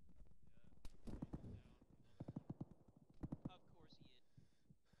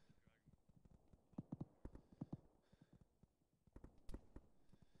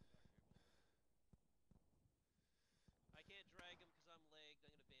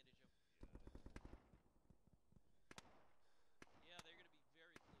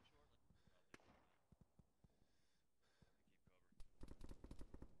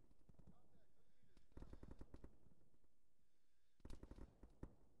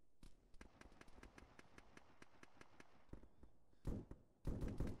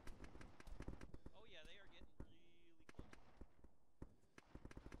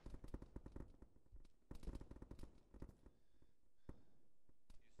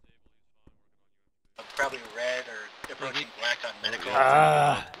 Probably red or approaching black on medical.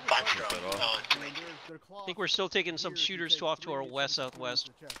 I think we're still taking some shooters off to our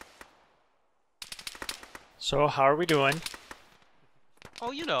west-southwest. So, how are we doing?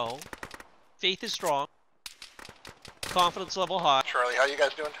 Oh, you know. Faith is strong. Confidence level high. Charlie, how you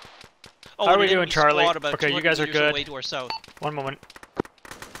guys doing? Oh, how are we an doing, enemy Charlie? squad about Okay, you 200 guys are meters good. away to our south. One moment.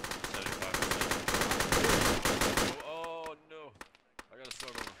 Oh no. I gotta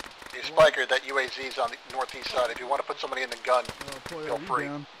start over. Hey, Spiker, that UAZ's on the northeast side. If you want to put somebody in the gun, feel free.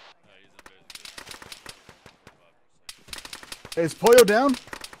 Hey, is Pollo down?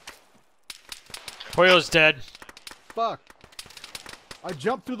 Pollo's dead. Fuck. I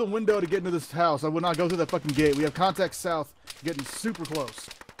jumped through the window to get into this house. I would not go through that fucking gate. We have contact south, getting super close.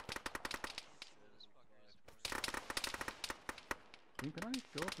 Can I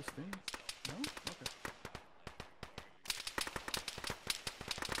go up this thing? No? Okay.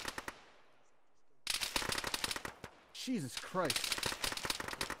 Jesus Christ.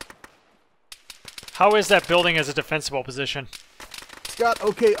 How is that building as a defensible position? It's got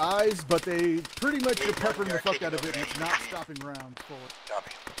okay eyes, but they pretty much are peppering the fuck out of it, and it's not stopping rounds forward.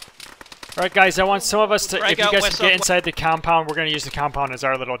 Alright guys, I want some of us to, Drag if you out guys west can get of- inside the compound, we're going to use the compound as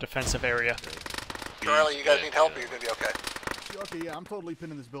our little defensive area. Charlie, you guys need help or you're going to be okay? Okay, yeah, I'm totally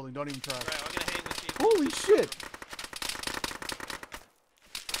pinning this building. Don't even try. Right, I'm gonna hang with you. Holy shit!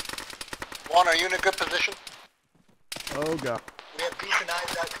 Juan, are you in a good position? Oh god. We have decent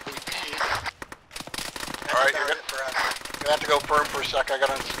eyes out to the east. Alright, you're going to have to go firm for a sec. I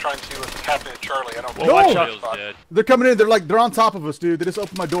got to try and see what's happening to Charlie. I don't Well, watch out. Bill's dead. They're coming in. They're on top of us, dude. They just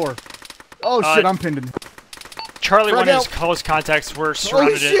opened my door. Oh shit! I'm pinned in. Charlie, Frag one of his out. close contacts. We're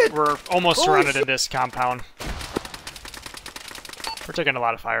surrounded. shit! We're almost Holy surrounded shit! in this compound. We're taking a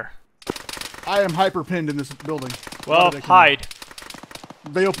lot of fire. I am hyper pinned in this building. Well, Why did I come hide.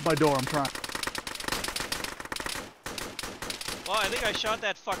 in? They opened my door. I'm trying. Well, I think I shot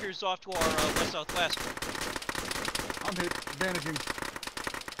that fuckers off to our west-southwest. I'm hit. Bandaging.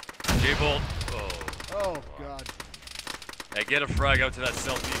 J-Bolt. Oh. Oh god. Hey, get a frag out to that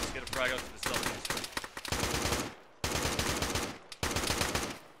southeast. Get a frag out to the southeast.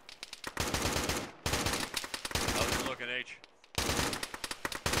 How's it looking, H?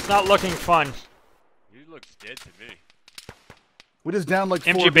 It's not looking fun. He looks dead to me. We just down like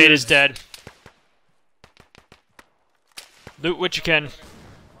 4 MG Bait is dudes. dead. Loot what you can.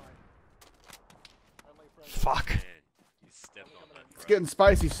 Fuck. Man, you stepped on that It's frag. getting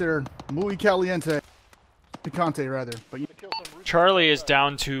spicy, sir. Muy caliente. Picante, rather. But you Charlie is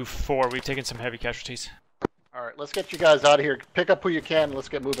down to 4. We've taken some heavy casualties. Alright, let's get you guys out of here. Pick up who you can and let's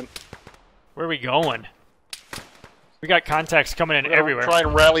get moving. Where are we going? We got contacts coming in everywhere. Try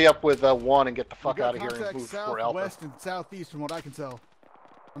and rally up with one and get the we fuck got out of here and contacts move south, for Alpha. west, and southeast, from what I can tell.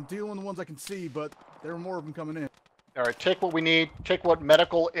 I'm dealing with the ones I can see, but there are more of them coming in. Alright, take what we need. Take what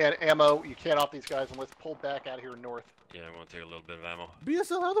medical and ammo you can off these guys and let's pull back out of here north. Yeah, I want to take a little bit of ammo.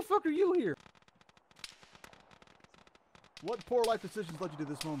 BSL, how the fuck are you here? What poor life decisions led you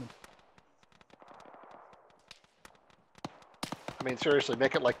to this moment? I mean, seriously,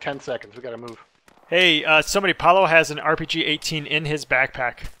 make it like 10 seconds. We gotta move. Hey, somebody, Paulo has an RPG-18 in his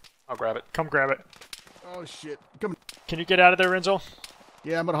backpack. I'll grab it. Come grab it. Oh shit. Come. Can you get out of there, Renzel?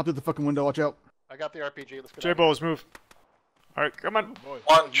 Yeah, I'm gonna hop through the fucking window. Watch out. I got the RPG. Let's go. J-Bulls, move. Alright, come on.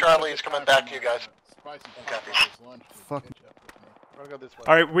 One, Charlie is coming back to you guys. Spicy Copy. lunch. Fuck. We're gonna go this way.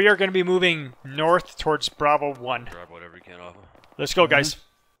 All right, we are going to be moving north towards Bravo 1. Grab whatever you can off him. Let's go, guys.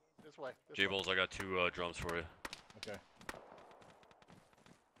 This way. This way. J-Bulls, I got 2 drums for you. Okay.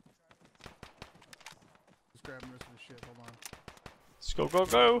 Just grabbing the rest of the shit. Hold on. Let's go, go,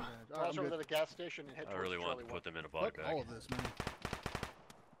 go. Cross over to the gas station and head I towards really want Charlie to put 1. them in a body Fuck bag. all of this, man.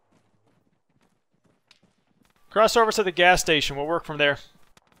 Cross over to the gas station. We'll work from there.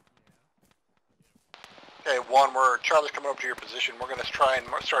 Okay, 1, Charlie's coming over to your position. We're gonna try and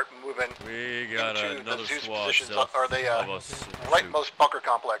start moving We got into another the Zeus squad positions. south Are they of us. rightmost bunker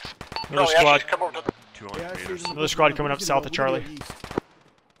complex? Another Charlie, squad. actually, come over to the 200 meters. Another squad coming up south of Charlie.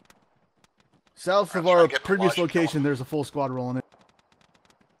 South of Try our to get previous Washington. location, there's a full squad rolling in.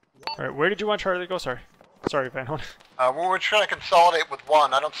 All right, where did you want Charlie to go? Sorry, Van Horn. we're trying to consolidate with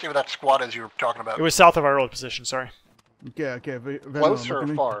 1. I don't see where that squad is you were talking about. It was south of our old position. Sorry. Okay. Close or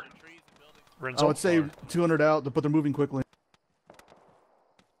far? I would say 200 out, but they're moving quickly.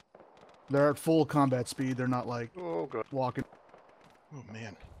 They're at full combat speed. They're not like walking. Oh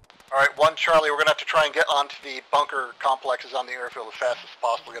man. All right, 1 Charlie, we're gonna have to try and get onto the bunker complexes on the airfield as fast as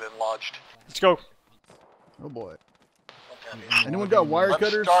possible. Get it lodged. Let's go. Oh boy. Anyone got wire Let's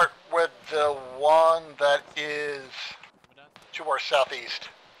cutters? start with the one that is to our southeast.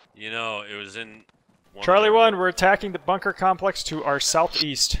 You know, it was in... Charlie 1, we're attacking the bunker complex to our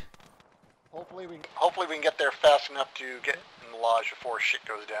southeast. Hopefully we can get there fast enough to get in the lodge before shit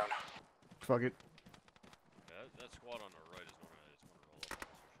goes down. Fuck it. That squad on our right is one I just want to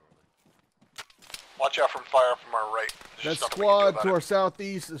roll up shortly. Watch out from fire from our right. That There's just nothing we can do squad about to it. our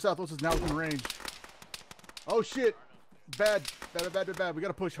southeast, the southwest is now within range. Oh shit! Bad. We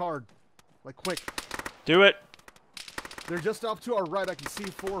gotta push hard, like quick. Do it. They're just off to our right. I can see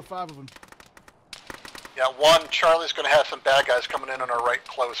 4 or 5 of them. Yeah, 1 Charlie's gonna have some bad guys coming in on our right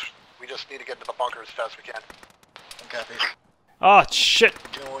close. We just need to get to the bunker as fast as we can. Copy. Oh shit!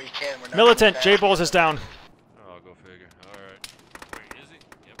 Do what you can. We're not Militant, coming back. J-Bulls is down. Oh, go figure. Alright. Wait, is he?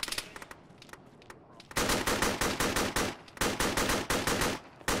 Yep.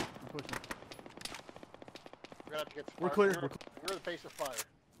 We're gonna have to get We're clear. We're the face of fire.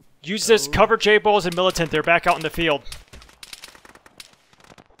 Use this. Cover J-Bulls and Militant. They're back out in the field.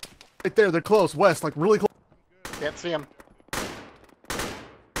 Right there, they're close. West, like really close. Can't see him.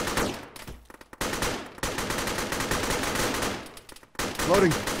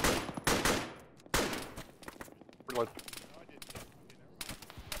 Loading. Reload.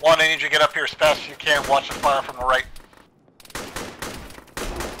 1, I need you to get up here as fast as you can. Watch the fire from the right.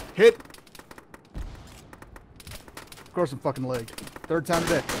 Hit. Of course, I'm fucking leg. 3rd time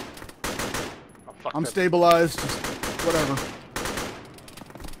today. Oh, fuck I'm that. stabilized. Just whatever.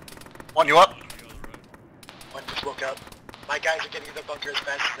 1, you up? One just woke up. My guys are getting to the bunker as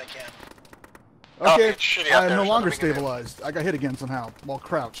fast as they can. Okay, it's shitty out I am there, no so longer nothing we can do. stabilized. I got hit again somehow while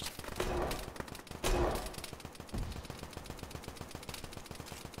crouched.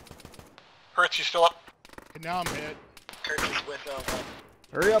 Kurtz, you still up? And now I'm hit. Kurtz is with one.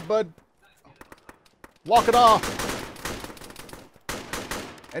 Hurry up, bud. Walk it off.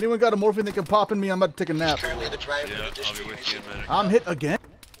 Anyone got a morphine that can pop in me? I'm about to take a nap. Currently the driver Yeah, of the I'll be distribution. with you in a minute. I'm hit again?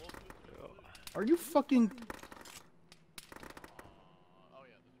 Are you fucking...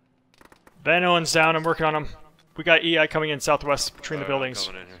 Van Owen's down. I'm working on him. We got EI coming in southwest between the buildings.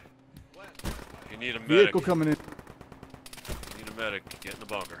 Coming in here. If you need a medic, Vehicle coming in. need a medic, get in the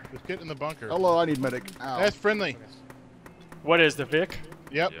bunker. Just get in the bunker. Hello, I need medic. Ow. That's friendly. What is the Vic?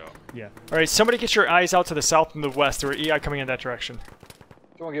 Yep. Yeah. All right, somebody get your eyes out to the south and the west. There are EI coming in that direction. Do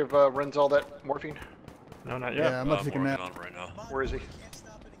you want to give Renzel that morphine? No, not Yeah, yet. I'm about to take a working nap. on him right now. Where is he?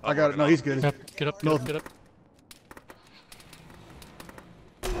 I got it. No, he's good. Get up, No. get up.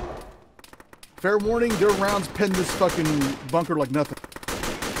 Fair warning, their rounds pin this fucking bunker like nothing.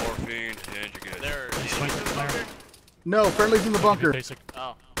 Morphine, and you're good. There. No, friendly's in the bunker. Basic.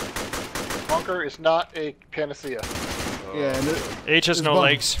 Oh. Bunker is not a panacea. Yeah, and H has It's no bunk.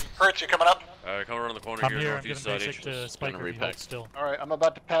 legs. Kurtz, you coming up? Alright, come around the corner I'm here, here. I'm northeast giving side. basic H to is Spiker gonna if he repack. holds still. All right, I'm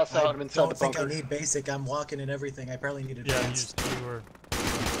about to pass out. I'm inside the don't think bunker. I need basic. I'm walking and everything. I probably need Yeah, advanced. you were.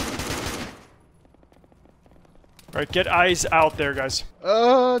 All right, get eyes out there, guys.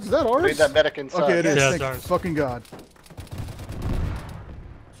 is that ours? Need that medic inside. Okay, it is. Yeah, Thank it's ours. fucking God.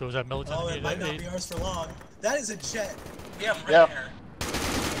 So is that militant? Oh, it might not be ours for long. That is a jet. Yeah, right Yeah. there.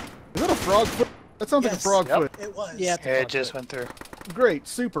 Is that a frog foot? That sounds like a Yes. frog Yep. foot. It was. Yeah, it just went through. Great,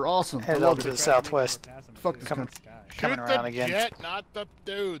 super, awesome. I Headed love up to it. the southwest. Fuck this country. Coming Shoot around the again. jet, not the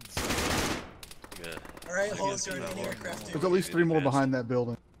dudes. Yeah. Alright, holster and aircraft. There's at least 3 more behind that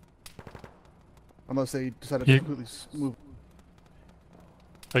building. Unless they decided to You- completely move.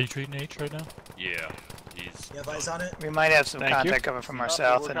 Are you treating H right now? Yeah. He's You have eyes on it? We might have some Thank contact you. coming from our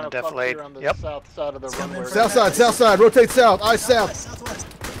south and defilade. Yep. South side of the runway. South side. Rotate south. Eyes south. Southwest.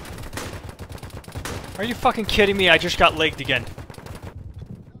 Are you fucking kidding me? I just got legged again.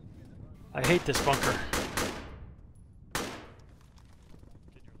 I hate this bunker.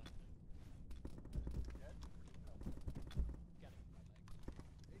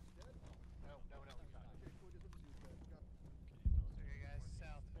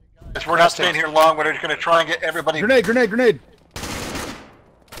 We're not staying here long. We're just going to try and get everybody. Grenade. Good.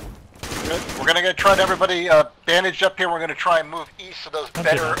 We're going to try to everybody bandaged up here. We're going to try and move east to those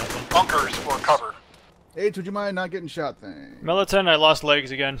better bunkers for cover. H, would you mind not getting shot? Thing. Militant, I lost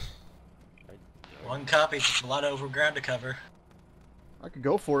legs again. One copy, just a lot of overground to cover. I could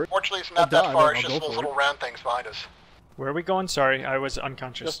go for it. Fortunately, it's not that far. It's just those little round things behind us. Where are we going? Sorry, I was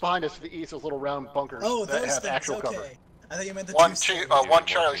unconscious. Just behind us to the east, those little round bunkers Oh, that those have things, actual okay. cover. I thought you meant the One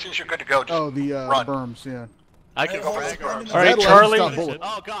Charlie, since you're good to go, just Oh, the run. berms, yeah. I can go hold for it, the hold it. All right, That'll Charlie. stop bullet.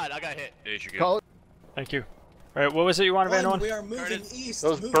 Oh god, I got hit. There you go. Call it. Thank you. All right, what was it you wanted, Van Owen? We are moving east.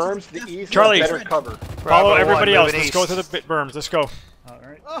 Those Move berms to to the east Charlie. have better cover. Follow everybody else. moving Let's go to the berms. Let's go.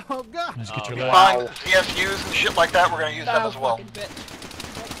 Alright. Oh god. Let's get your You leg. find ZSUs and shit like that, we're going to use them as well. Fuck.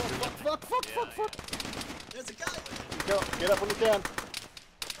 There's a guy. Go, get up when you can.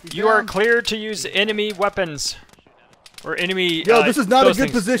 You are cleared to use enemy weapons. Or enemy. Yo, this is not a those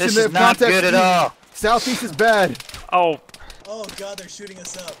good things. position. This They is have not contact good at east. all. Southeast is bad. Oh, Oh god, they're shooting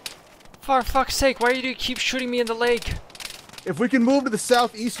us up. for fuck's sake, why do you keep shooting me in the leg? If we can move to the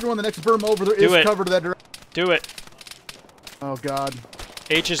southeastern one, the next berm over, there Do is it. cover to that direction. Do it. Oh god.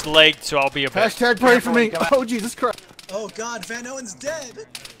 H is legged, so I'll be a bit. Hashtag pray for me. Oh Jesus Christ. Oh god, Van Owen's dead.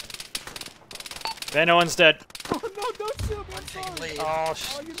 Van Owen's dead. Oh no, don't shoot me. I'm Taking sorry. lead. Oh,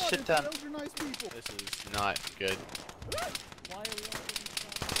 Oh, you're not shit innocent. done. Those are nice people. This is not good.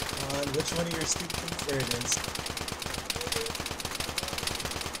 Which one of your stupid things? There it is.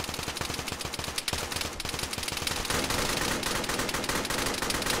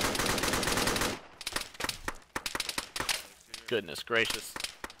 Goodness gracious.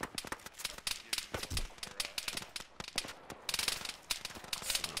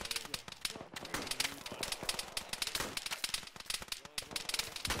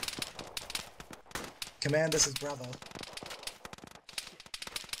 Command, this is Bravo.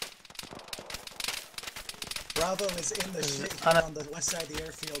 Bravo is in the shit on the west side of the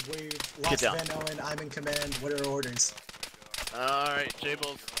airfield. We've lost down. Van Owen. I'm in command. What are orders? Alright,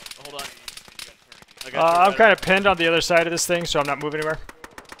 J-Bulls, hold on. I'm kind of pinned on the other side of this thing, so I'm not moving anywhere.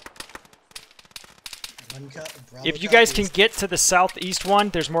 Bravo If you guys copies. can get to the southeast one,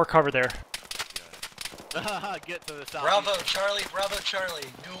 there's more cover there. Get to the south. Bravo Charlie,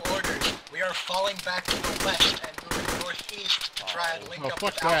 new orders. We are falling back to the west and moving northeast to try and link Oh up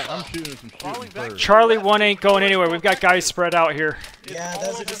fuck with that! Alpha. I'm shooting some shooting birds. Charlie 1 ain't going anywhere. We've got guys spread out here. Yeah,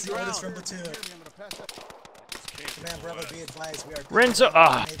 those are just the orders from platoon. Command Bravo, be advised. We are Renzo,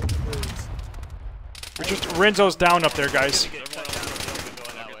 unable to move. Renzo's down up there, guys. Change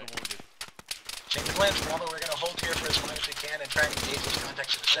the plans, Bravo. We're gonna hold here for as long as we can and try and engage these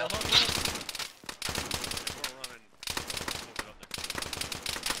contacts to the south.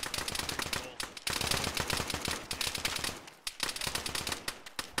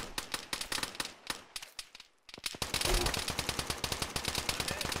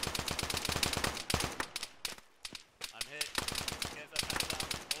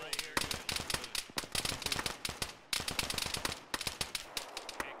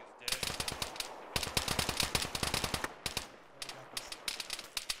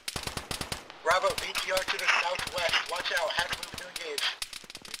 Bravo, BTR to the southwest. Watch out, hack move to engage.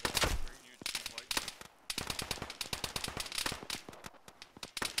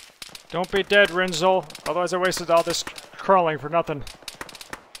 Don't be dead, Renzo. Otherwise I wasted all this crawling for nothing.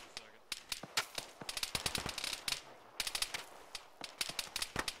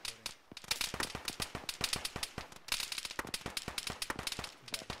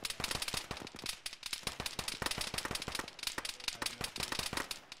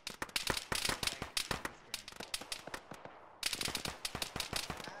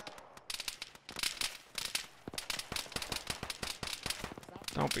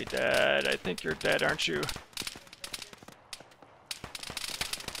 Don't be dead. I think you're dead, aren't you?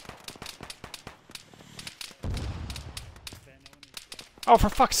 Oh, for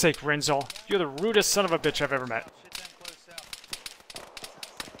fuck's sake, Renzo. You're the rudest son of a bitch I've ever met.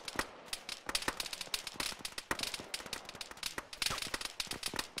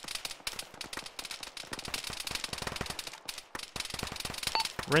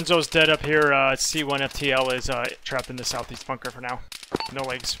 Renzo's dead up here. C1 FTL is trapped in the southeast bunker for now. No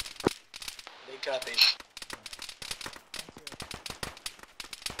legs. Big copy.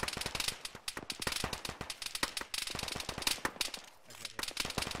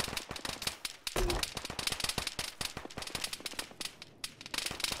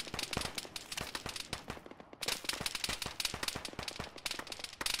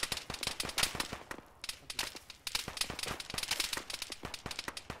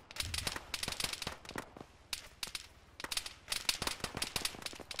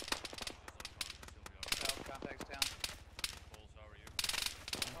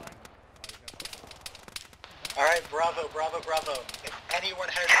 Alright, Bravo. If anyone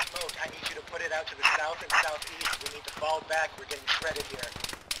has smoke, I need you to put it out to the south and southeast. We need to fall back. We're getting shredded here.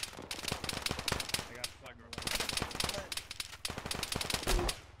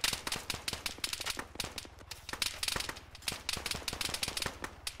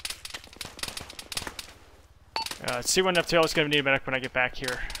 C1 FTL is going to need a medic when I get back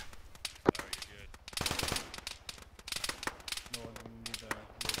here.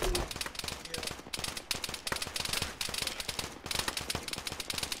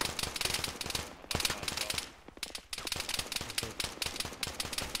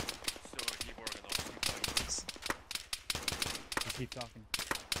 Keep talking.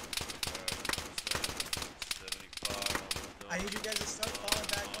 I need you guys to start falling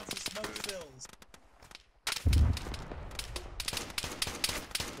back once the smoke fills.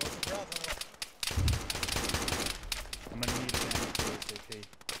 Go for Bravo. I'm gonna need a ASAP.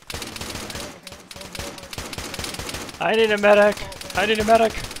 I need a medic. I need a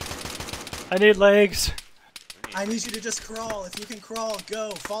medic. I need legs. I need you to just crawl. If you can crawl, go.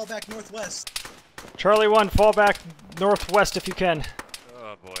 Fall back northwest. Charlie 1, fall back northwest if you can.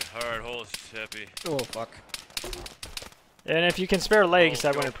 Oh boy. Alright, hold us happy. Oh fuck. And if you can spare legs,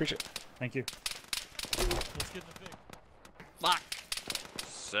 I would appreciate it. Thank you. Let's get in the big. Fuck.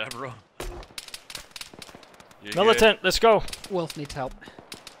 Sabro. You Militant, let's go. Wolf needs help.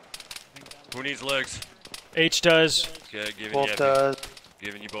 Who needs legs? H does. Okay, giving Wolf you does.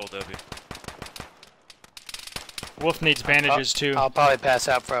 Giving you both, Epi. Wolf needs bandages too. I'll probably pass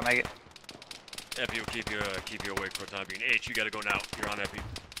out before I make it. Epi will keep you awake for a time being. H, you gotta go now. You're on Epi.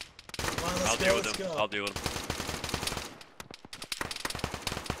 Come on, I'll deal with him. I'll deal with him.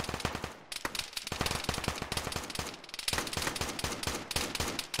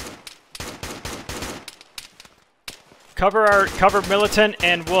 Cover Militant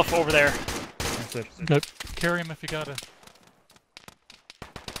and Wolf over there. That's it. Good. Carry him if you gotta.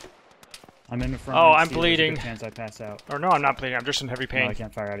 I'm in the front. Oh, line I'm seat. There's a good bleeding. chance I pass out. Or no, I'm not bleeding. I'm just in heavy pain. No, I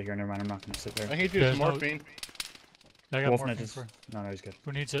can't fire out of here. Never mind. I'm not gonna sit there. I need to do some morphine. I got Wolf morphine needs. for. No, he's good.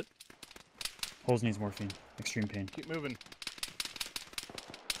 Who needs it? Holes needs morphine. Extreme pain. Keep moving.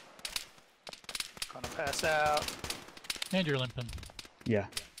 Gonna pass out. And you're limping. Yeah.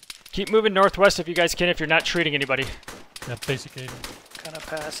 Keep moving northwest if you guys can, if you're not treating anybody. Yep, basic aid. Gonna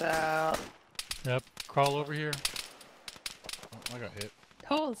pass out. Yep, crawl over here. Oh, I got hit.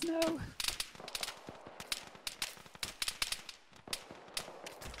 Holes, no.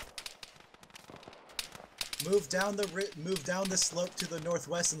 Move down the slope to the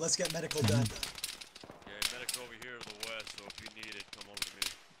northwest and let's get medical done. Yeah, medic's over here to the west, so if you need it, come over to me.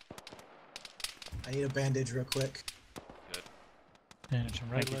 I need a bandage real quick. Good. Bandage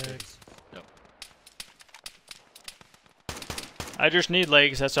and right legs. Yep. I just need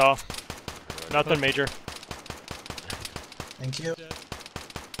legs, that's all. Nothing major. Thank you.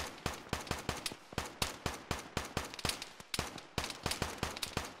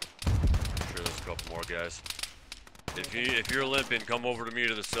 I'm sure there's a couple more guys. If you're limping, come over to me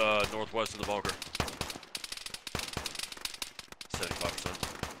to this northwest of the bunker.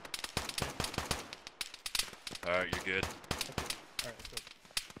 75%. Alright, you're good.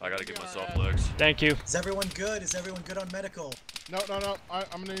 I gotta give myself legs. Thank you. Is everyone good? Is everyone good on medical? No.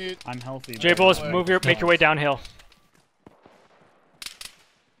 I'm gonna need. I'm healthy. J-Bulls, make your way downhill.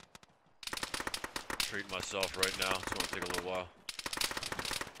 Treating myself right now. It's gonna take a little while.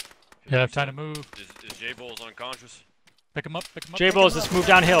 Yeah, I have time to move. Is J-Bulls unconscious? Pick him up, pick him up. J-Bulls, let's move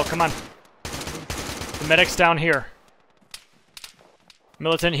downhill, come on. The medic's down here.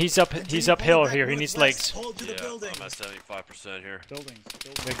 Militant, he's uphill here, he needs legs. Hold to the buildings. I'm at 75% here. Buildings.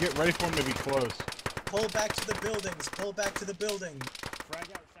 Yeah, get ready for him to be close. Pull back to the buildings. Pull back to the building.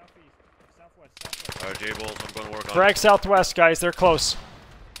 Frag out southeast. Southwest. Alright, J-Bulls, I'm gonna work on Frag it. southwest, guys, they're close.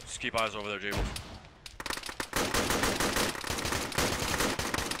 Just keep eyes over there, J-Bulls.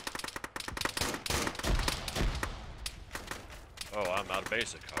 Oh, I'm out of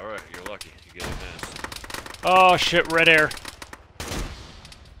basic. Alright, you're lucky. You get advanced. Oh shit, red air.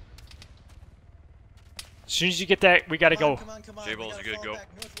 As soon as you get that, we gotta go. Come on. J-Bulls, you good? Go.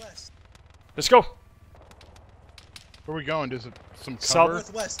 Let's go. Where are we going? There's some cover. South-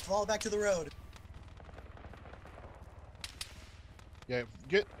 Northwest. Fall back to the road. Yeah,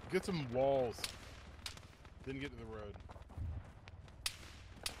 get some walls. Then get to the road.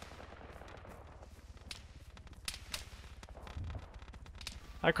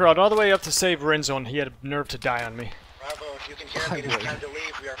 I crawled all the way up to save Renzo, he had a nerve to die on me. Bravo, if you can hear me, it is time to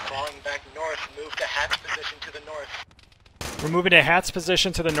leave. We are falling back north. Move to Hat's position to the north. We're moving to Hat's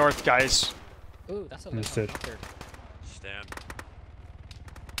position to the north, guys. Ooh, that's a Understood. Stand.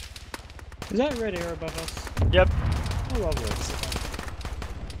 Is that red air above us? Yep. Oh, lovely.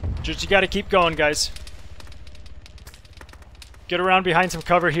 Just you gotta keep going, guys. Get around behind some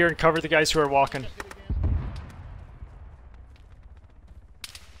cover here and cover the guys who are walking.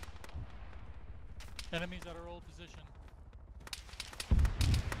 Enemies at our old position.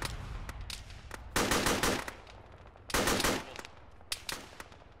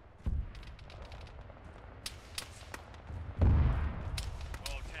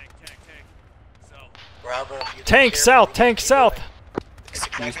 Bravo, if you Tank south, tank south. That's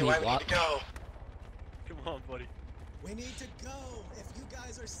exactly why we need to go. Come on, buddy. We need to go. If you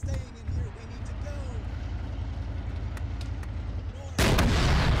guys are staying in here, we need to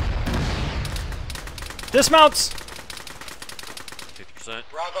go. Dismounts. 50%.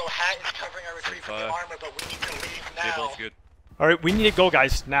 Bravo, Hat is covering our retreat from the Arma, but we need to leave now. Table's good. All right, we need to go,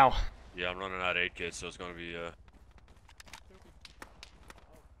 guys, now. Yeah, I'm running out of 8 kits, so it's gonna be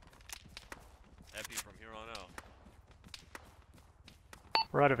epi from here on out.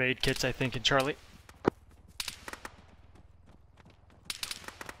 We're out of aid kits, I think, in Charlie.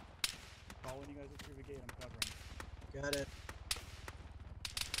 Call when you guys are through the gate. I'm covering. Got it.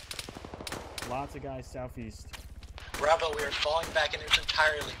 Lots of guys southeast. Bravo, we are falling back in its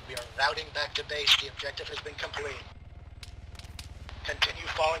entirely. We are routing back to base. The objective has been complete. Continue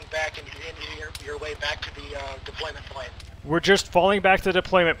falling back and your way back to the deployment point. We're just falling back to the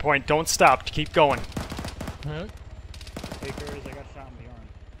deployment point. Don't stop. Keep going. Takers, I got shot in the arm.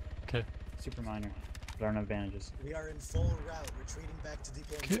 Okay. Super minor. But I don't have bandages. We are in full route, retreating back to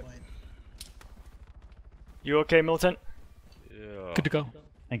deployment point. You okay, Militant? Yeah. Good to go.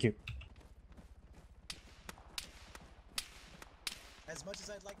 Thank you. As much as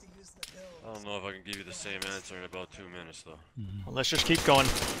I'd like to use the hill. I don't know if I can give you the same answer in about 2 minutes, though. Well, let's just keep going.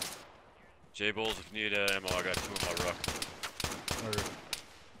 J-Bulls, if you need ammo, I got 2 in my ruck.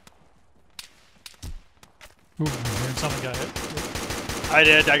 Ooh, I'm hearing someone got hit. I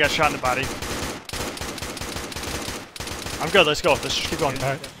did. I got shot in the body. I'm good. Let's go. Let's just keep going.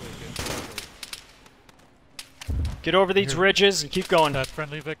 Alright. Get over these ridges and keep going.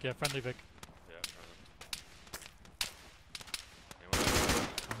 Friendly Vic? Yeah, friendly Vic.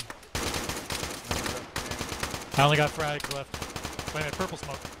 I only got frags left. Wait a minute, purple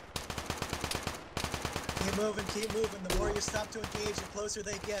smoke. Keep moving, keep moving. The more you stop to engage, the closer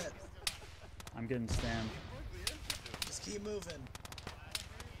they get. I'm getting stammed. Just keep moving.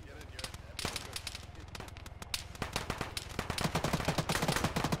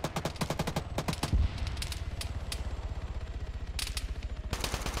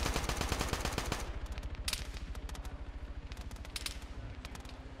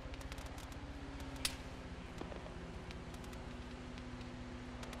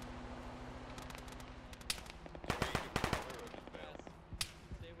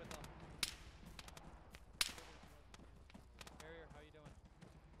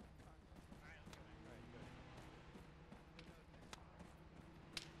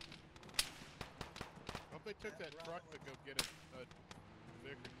 They took that truck to go get a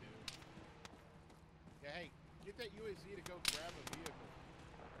Vic or two. Yeah, hey, get that UAZ to go grab a vehicle.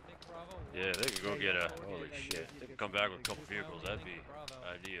 Yeah, they can go get a... Holy shit. They can come back with a couple vehicles. That'd be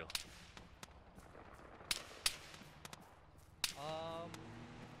ideal.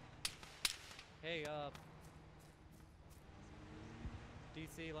 Hey,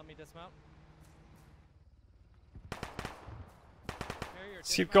 DC, let me dismount.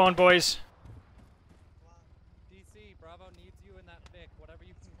 Let's keep going, boys. DC, Bravo needs you in that Vic, whatever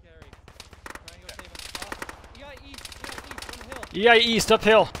you can carry. Try and go save him. EI East, on the hill. EI East,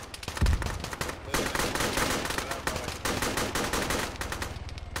 uphill.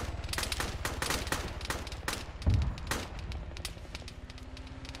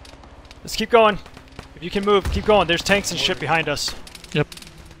 Let's keep going. If you can move, keep going. There's tanks and shit behind us. Yep.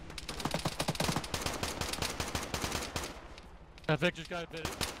 That Vic just got bit.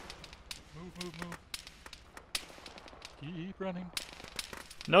 Move. Keep running.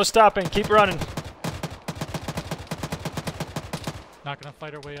 No stopping. Keep running. Not gonna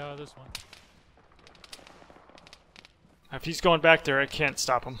fight our way out of this one. If he's going back there, I can't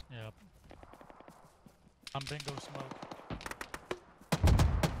stop him. Yep. I'm bingo smoke.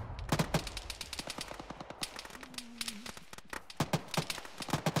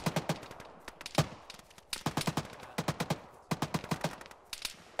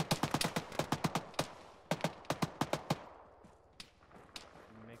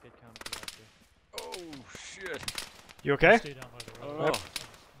 You okay? Stay down by the road.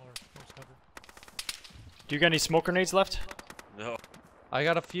 Do you got any smoke grenades left? No. I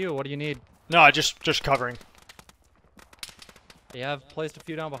got a few. What do you need? No, just covering. You have placed a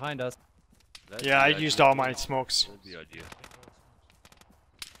few down behind us. Yeah, I used all my smokes. That'd be ideal.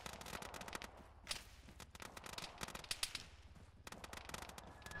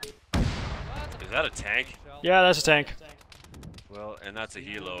 Is that a tank? Yeah, that's a tank. Well, and that's a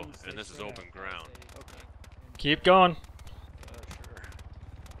helo, and this is open ground. Keep going. Sure.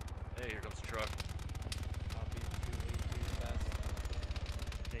 Hey, here comes the truck.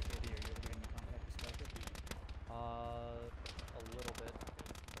 A little bit.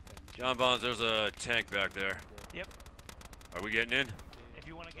 John Bonds, there's a tank back there. Yep. Are we getting in? If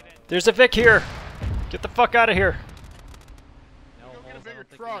you want to get in. There's a Vic here. Get the fuck out of here. No, Go get a Moles, I bigger don't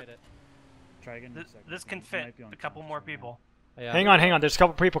think truck. we made it. Try again. This can fit a couple more people. Yeah. Hang on. There's a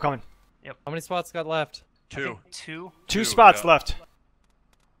couple people coming. Yep. How many spots got left? Two. Two spots yeah. left.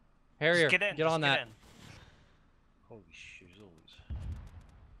 Harrier, Just get in. get on that. Holy shizzles.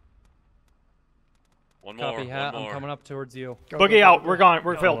 One Copy, more. Hat. One more. I'm coming up towards you. Boogie out. We're gone.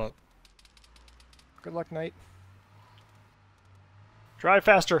 We're filled. Good luck, Knight. Drive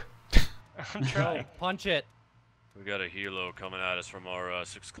faster. I'm trying. Punch it. We got a helo coming at us from our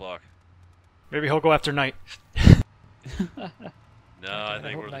 6 o'clock. Maybe he'll go after night. No, I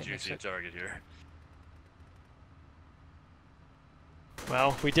think hope we're the Knight makes juicy it. target here.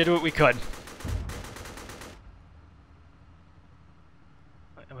 Well, we did what we could.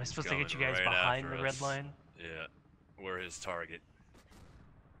 Am I supposed to get you Coming guys right behind after the red us. line? Yeah, we're his target.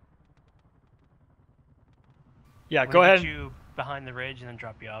 Yeah, I'm go gonna ahead. Get you behind the ridge and then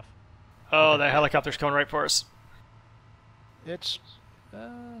drop you off. Oh, the helicopter's coming right for us. It's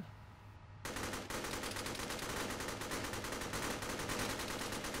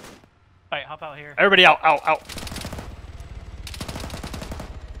Alright, hop out here. Everybody out.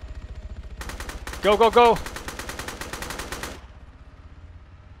 Go.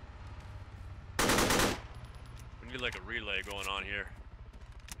 We need like a relay going on here.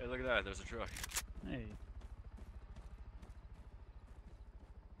 Hey, look at that. There's a truck. Hey.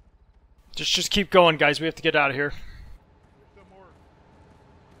 Just keep going, guys. We have to get out of here.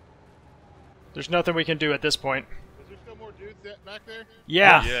 There's nothing we can do at this point. Is there still more dudes back there?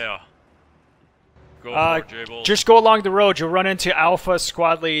 Yeah. Yeah. Go for it, J-Bolt. Just go along the road. You'll run into Alpha,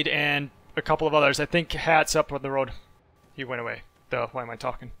 Squad Lead, and a couple of others. I think Hat's up on the road. He went away. Why am I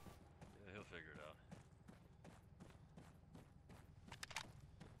talking? Yeah, he'll figure it out.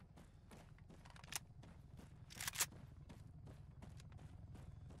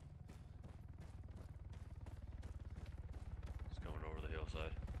 He's coming over the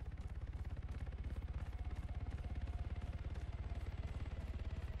hillside.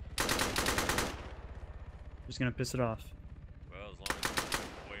 Just gonna piss it off. Well, as long as it's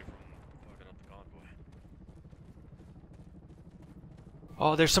away from fucking up the convoy.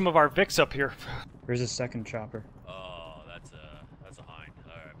 Oh, there's some of our Vics up here. There's a second chopper. Oh, that's a hind.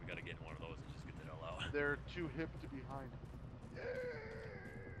 Alright, we gotta get in one of those and just get the hell out. They're too hip to be behind.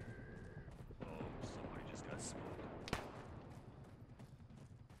 Oh, somebody just got smoked.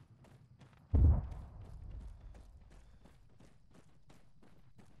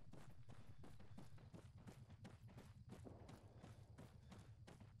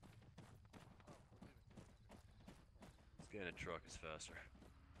 Scanning truck is faster.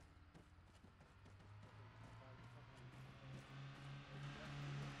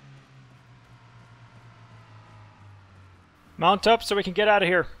 Mount up so we can get out of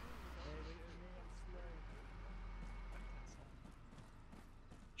here.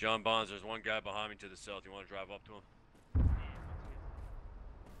 John Bonds, there's one guy behind me to the south. You want to drive up to him?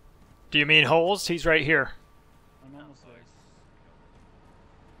 Do you mean holes? He's right here. I'm almost there.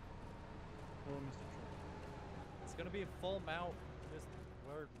 It's gonna be a full mount.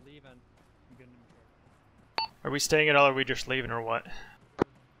 We're leaving. I'm getting in the truck. Are we staying at all, or are we just leaving, or what? Get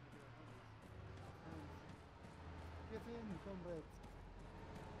in, comrades.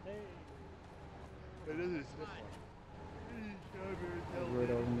 Hey. It is this one. Right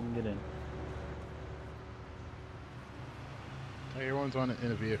over and get in. Everyone's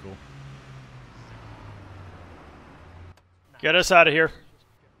in a vehicle. Get us out of here.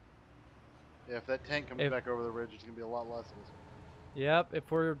 Yeah, if that tank comes back over the ridge, it's gonna be a lot less of us. Yep,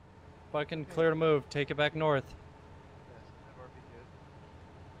 if we're fucking clear to move, take it back north. Yes, have RP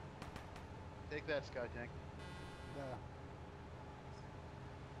good. Take that, Sky Tank.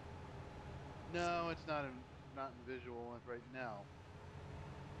 No, it's not in visual right now.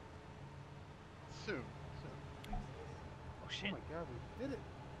 Soon. Oh shit. Oh my god, we did it.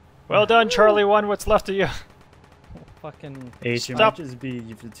 Well done, Charlie 1. What's left of you? Fucking H, it might Stop. just be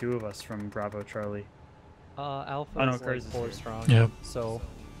the two of us from Bravo Charlie. Alpha Oh, no, is like Curtis is 4 here. strong. Yep. So,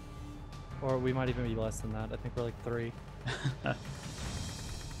 or we might even be less than that. I think we're like 3.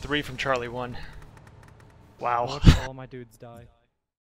 3 from Charlie 1. Wow. Look, all my dudes die.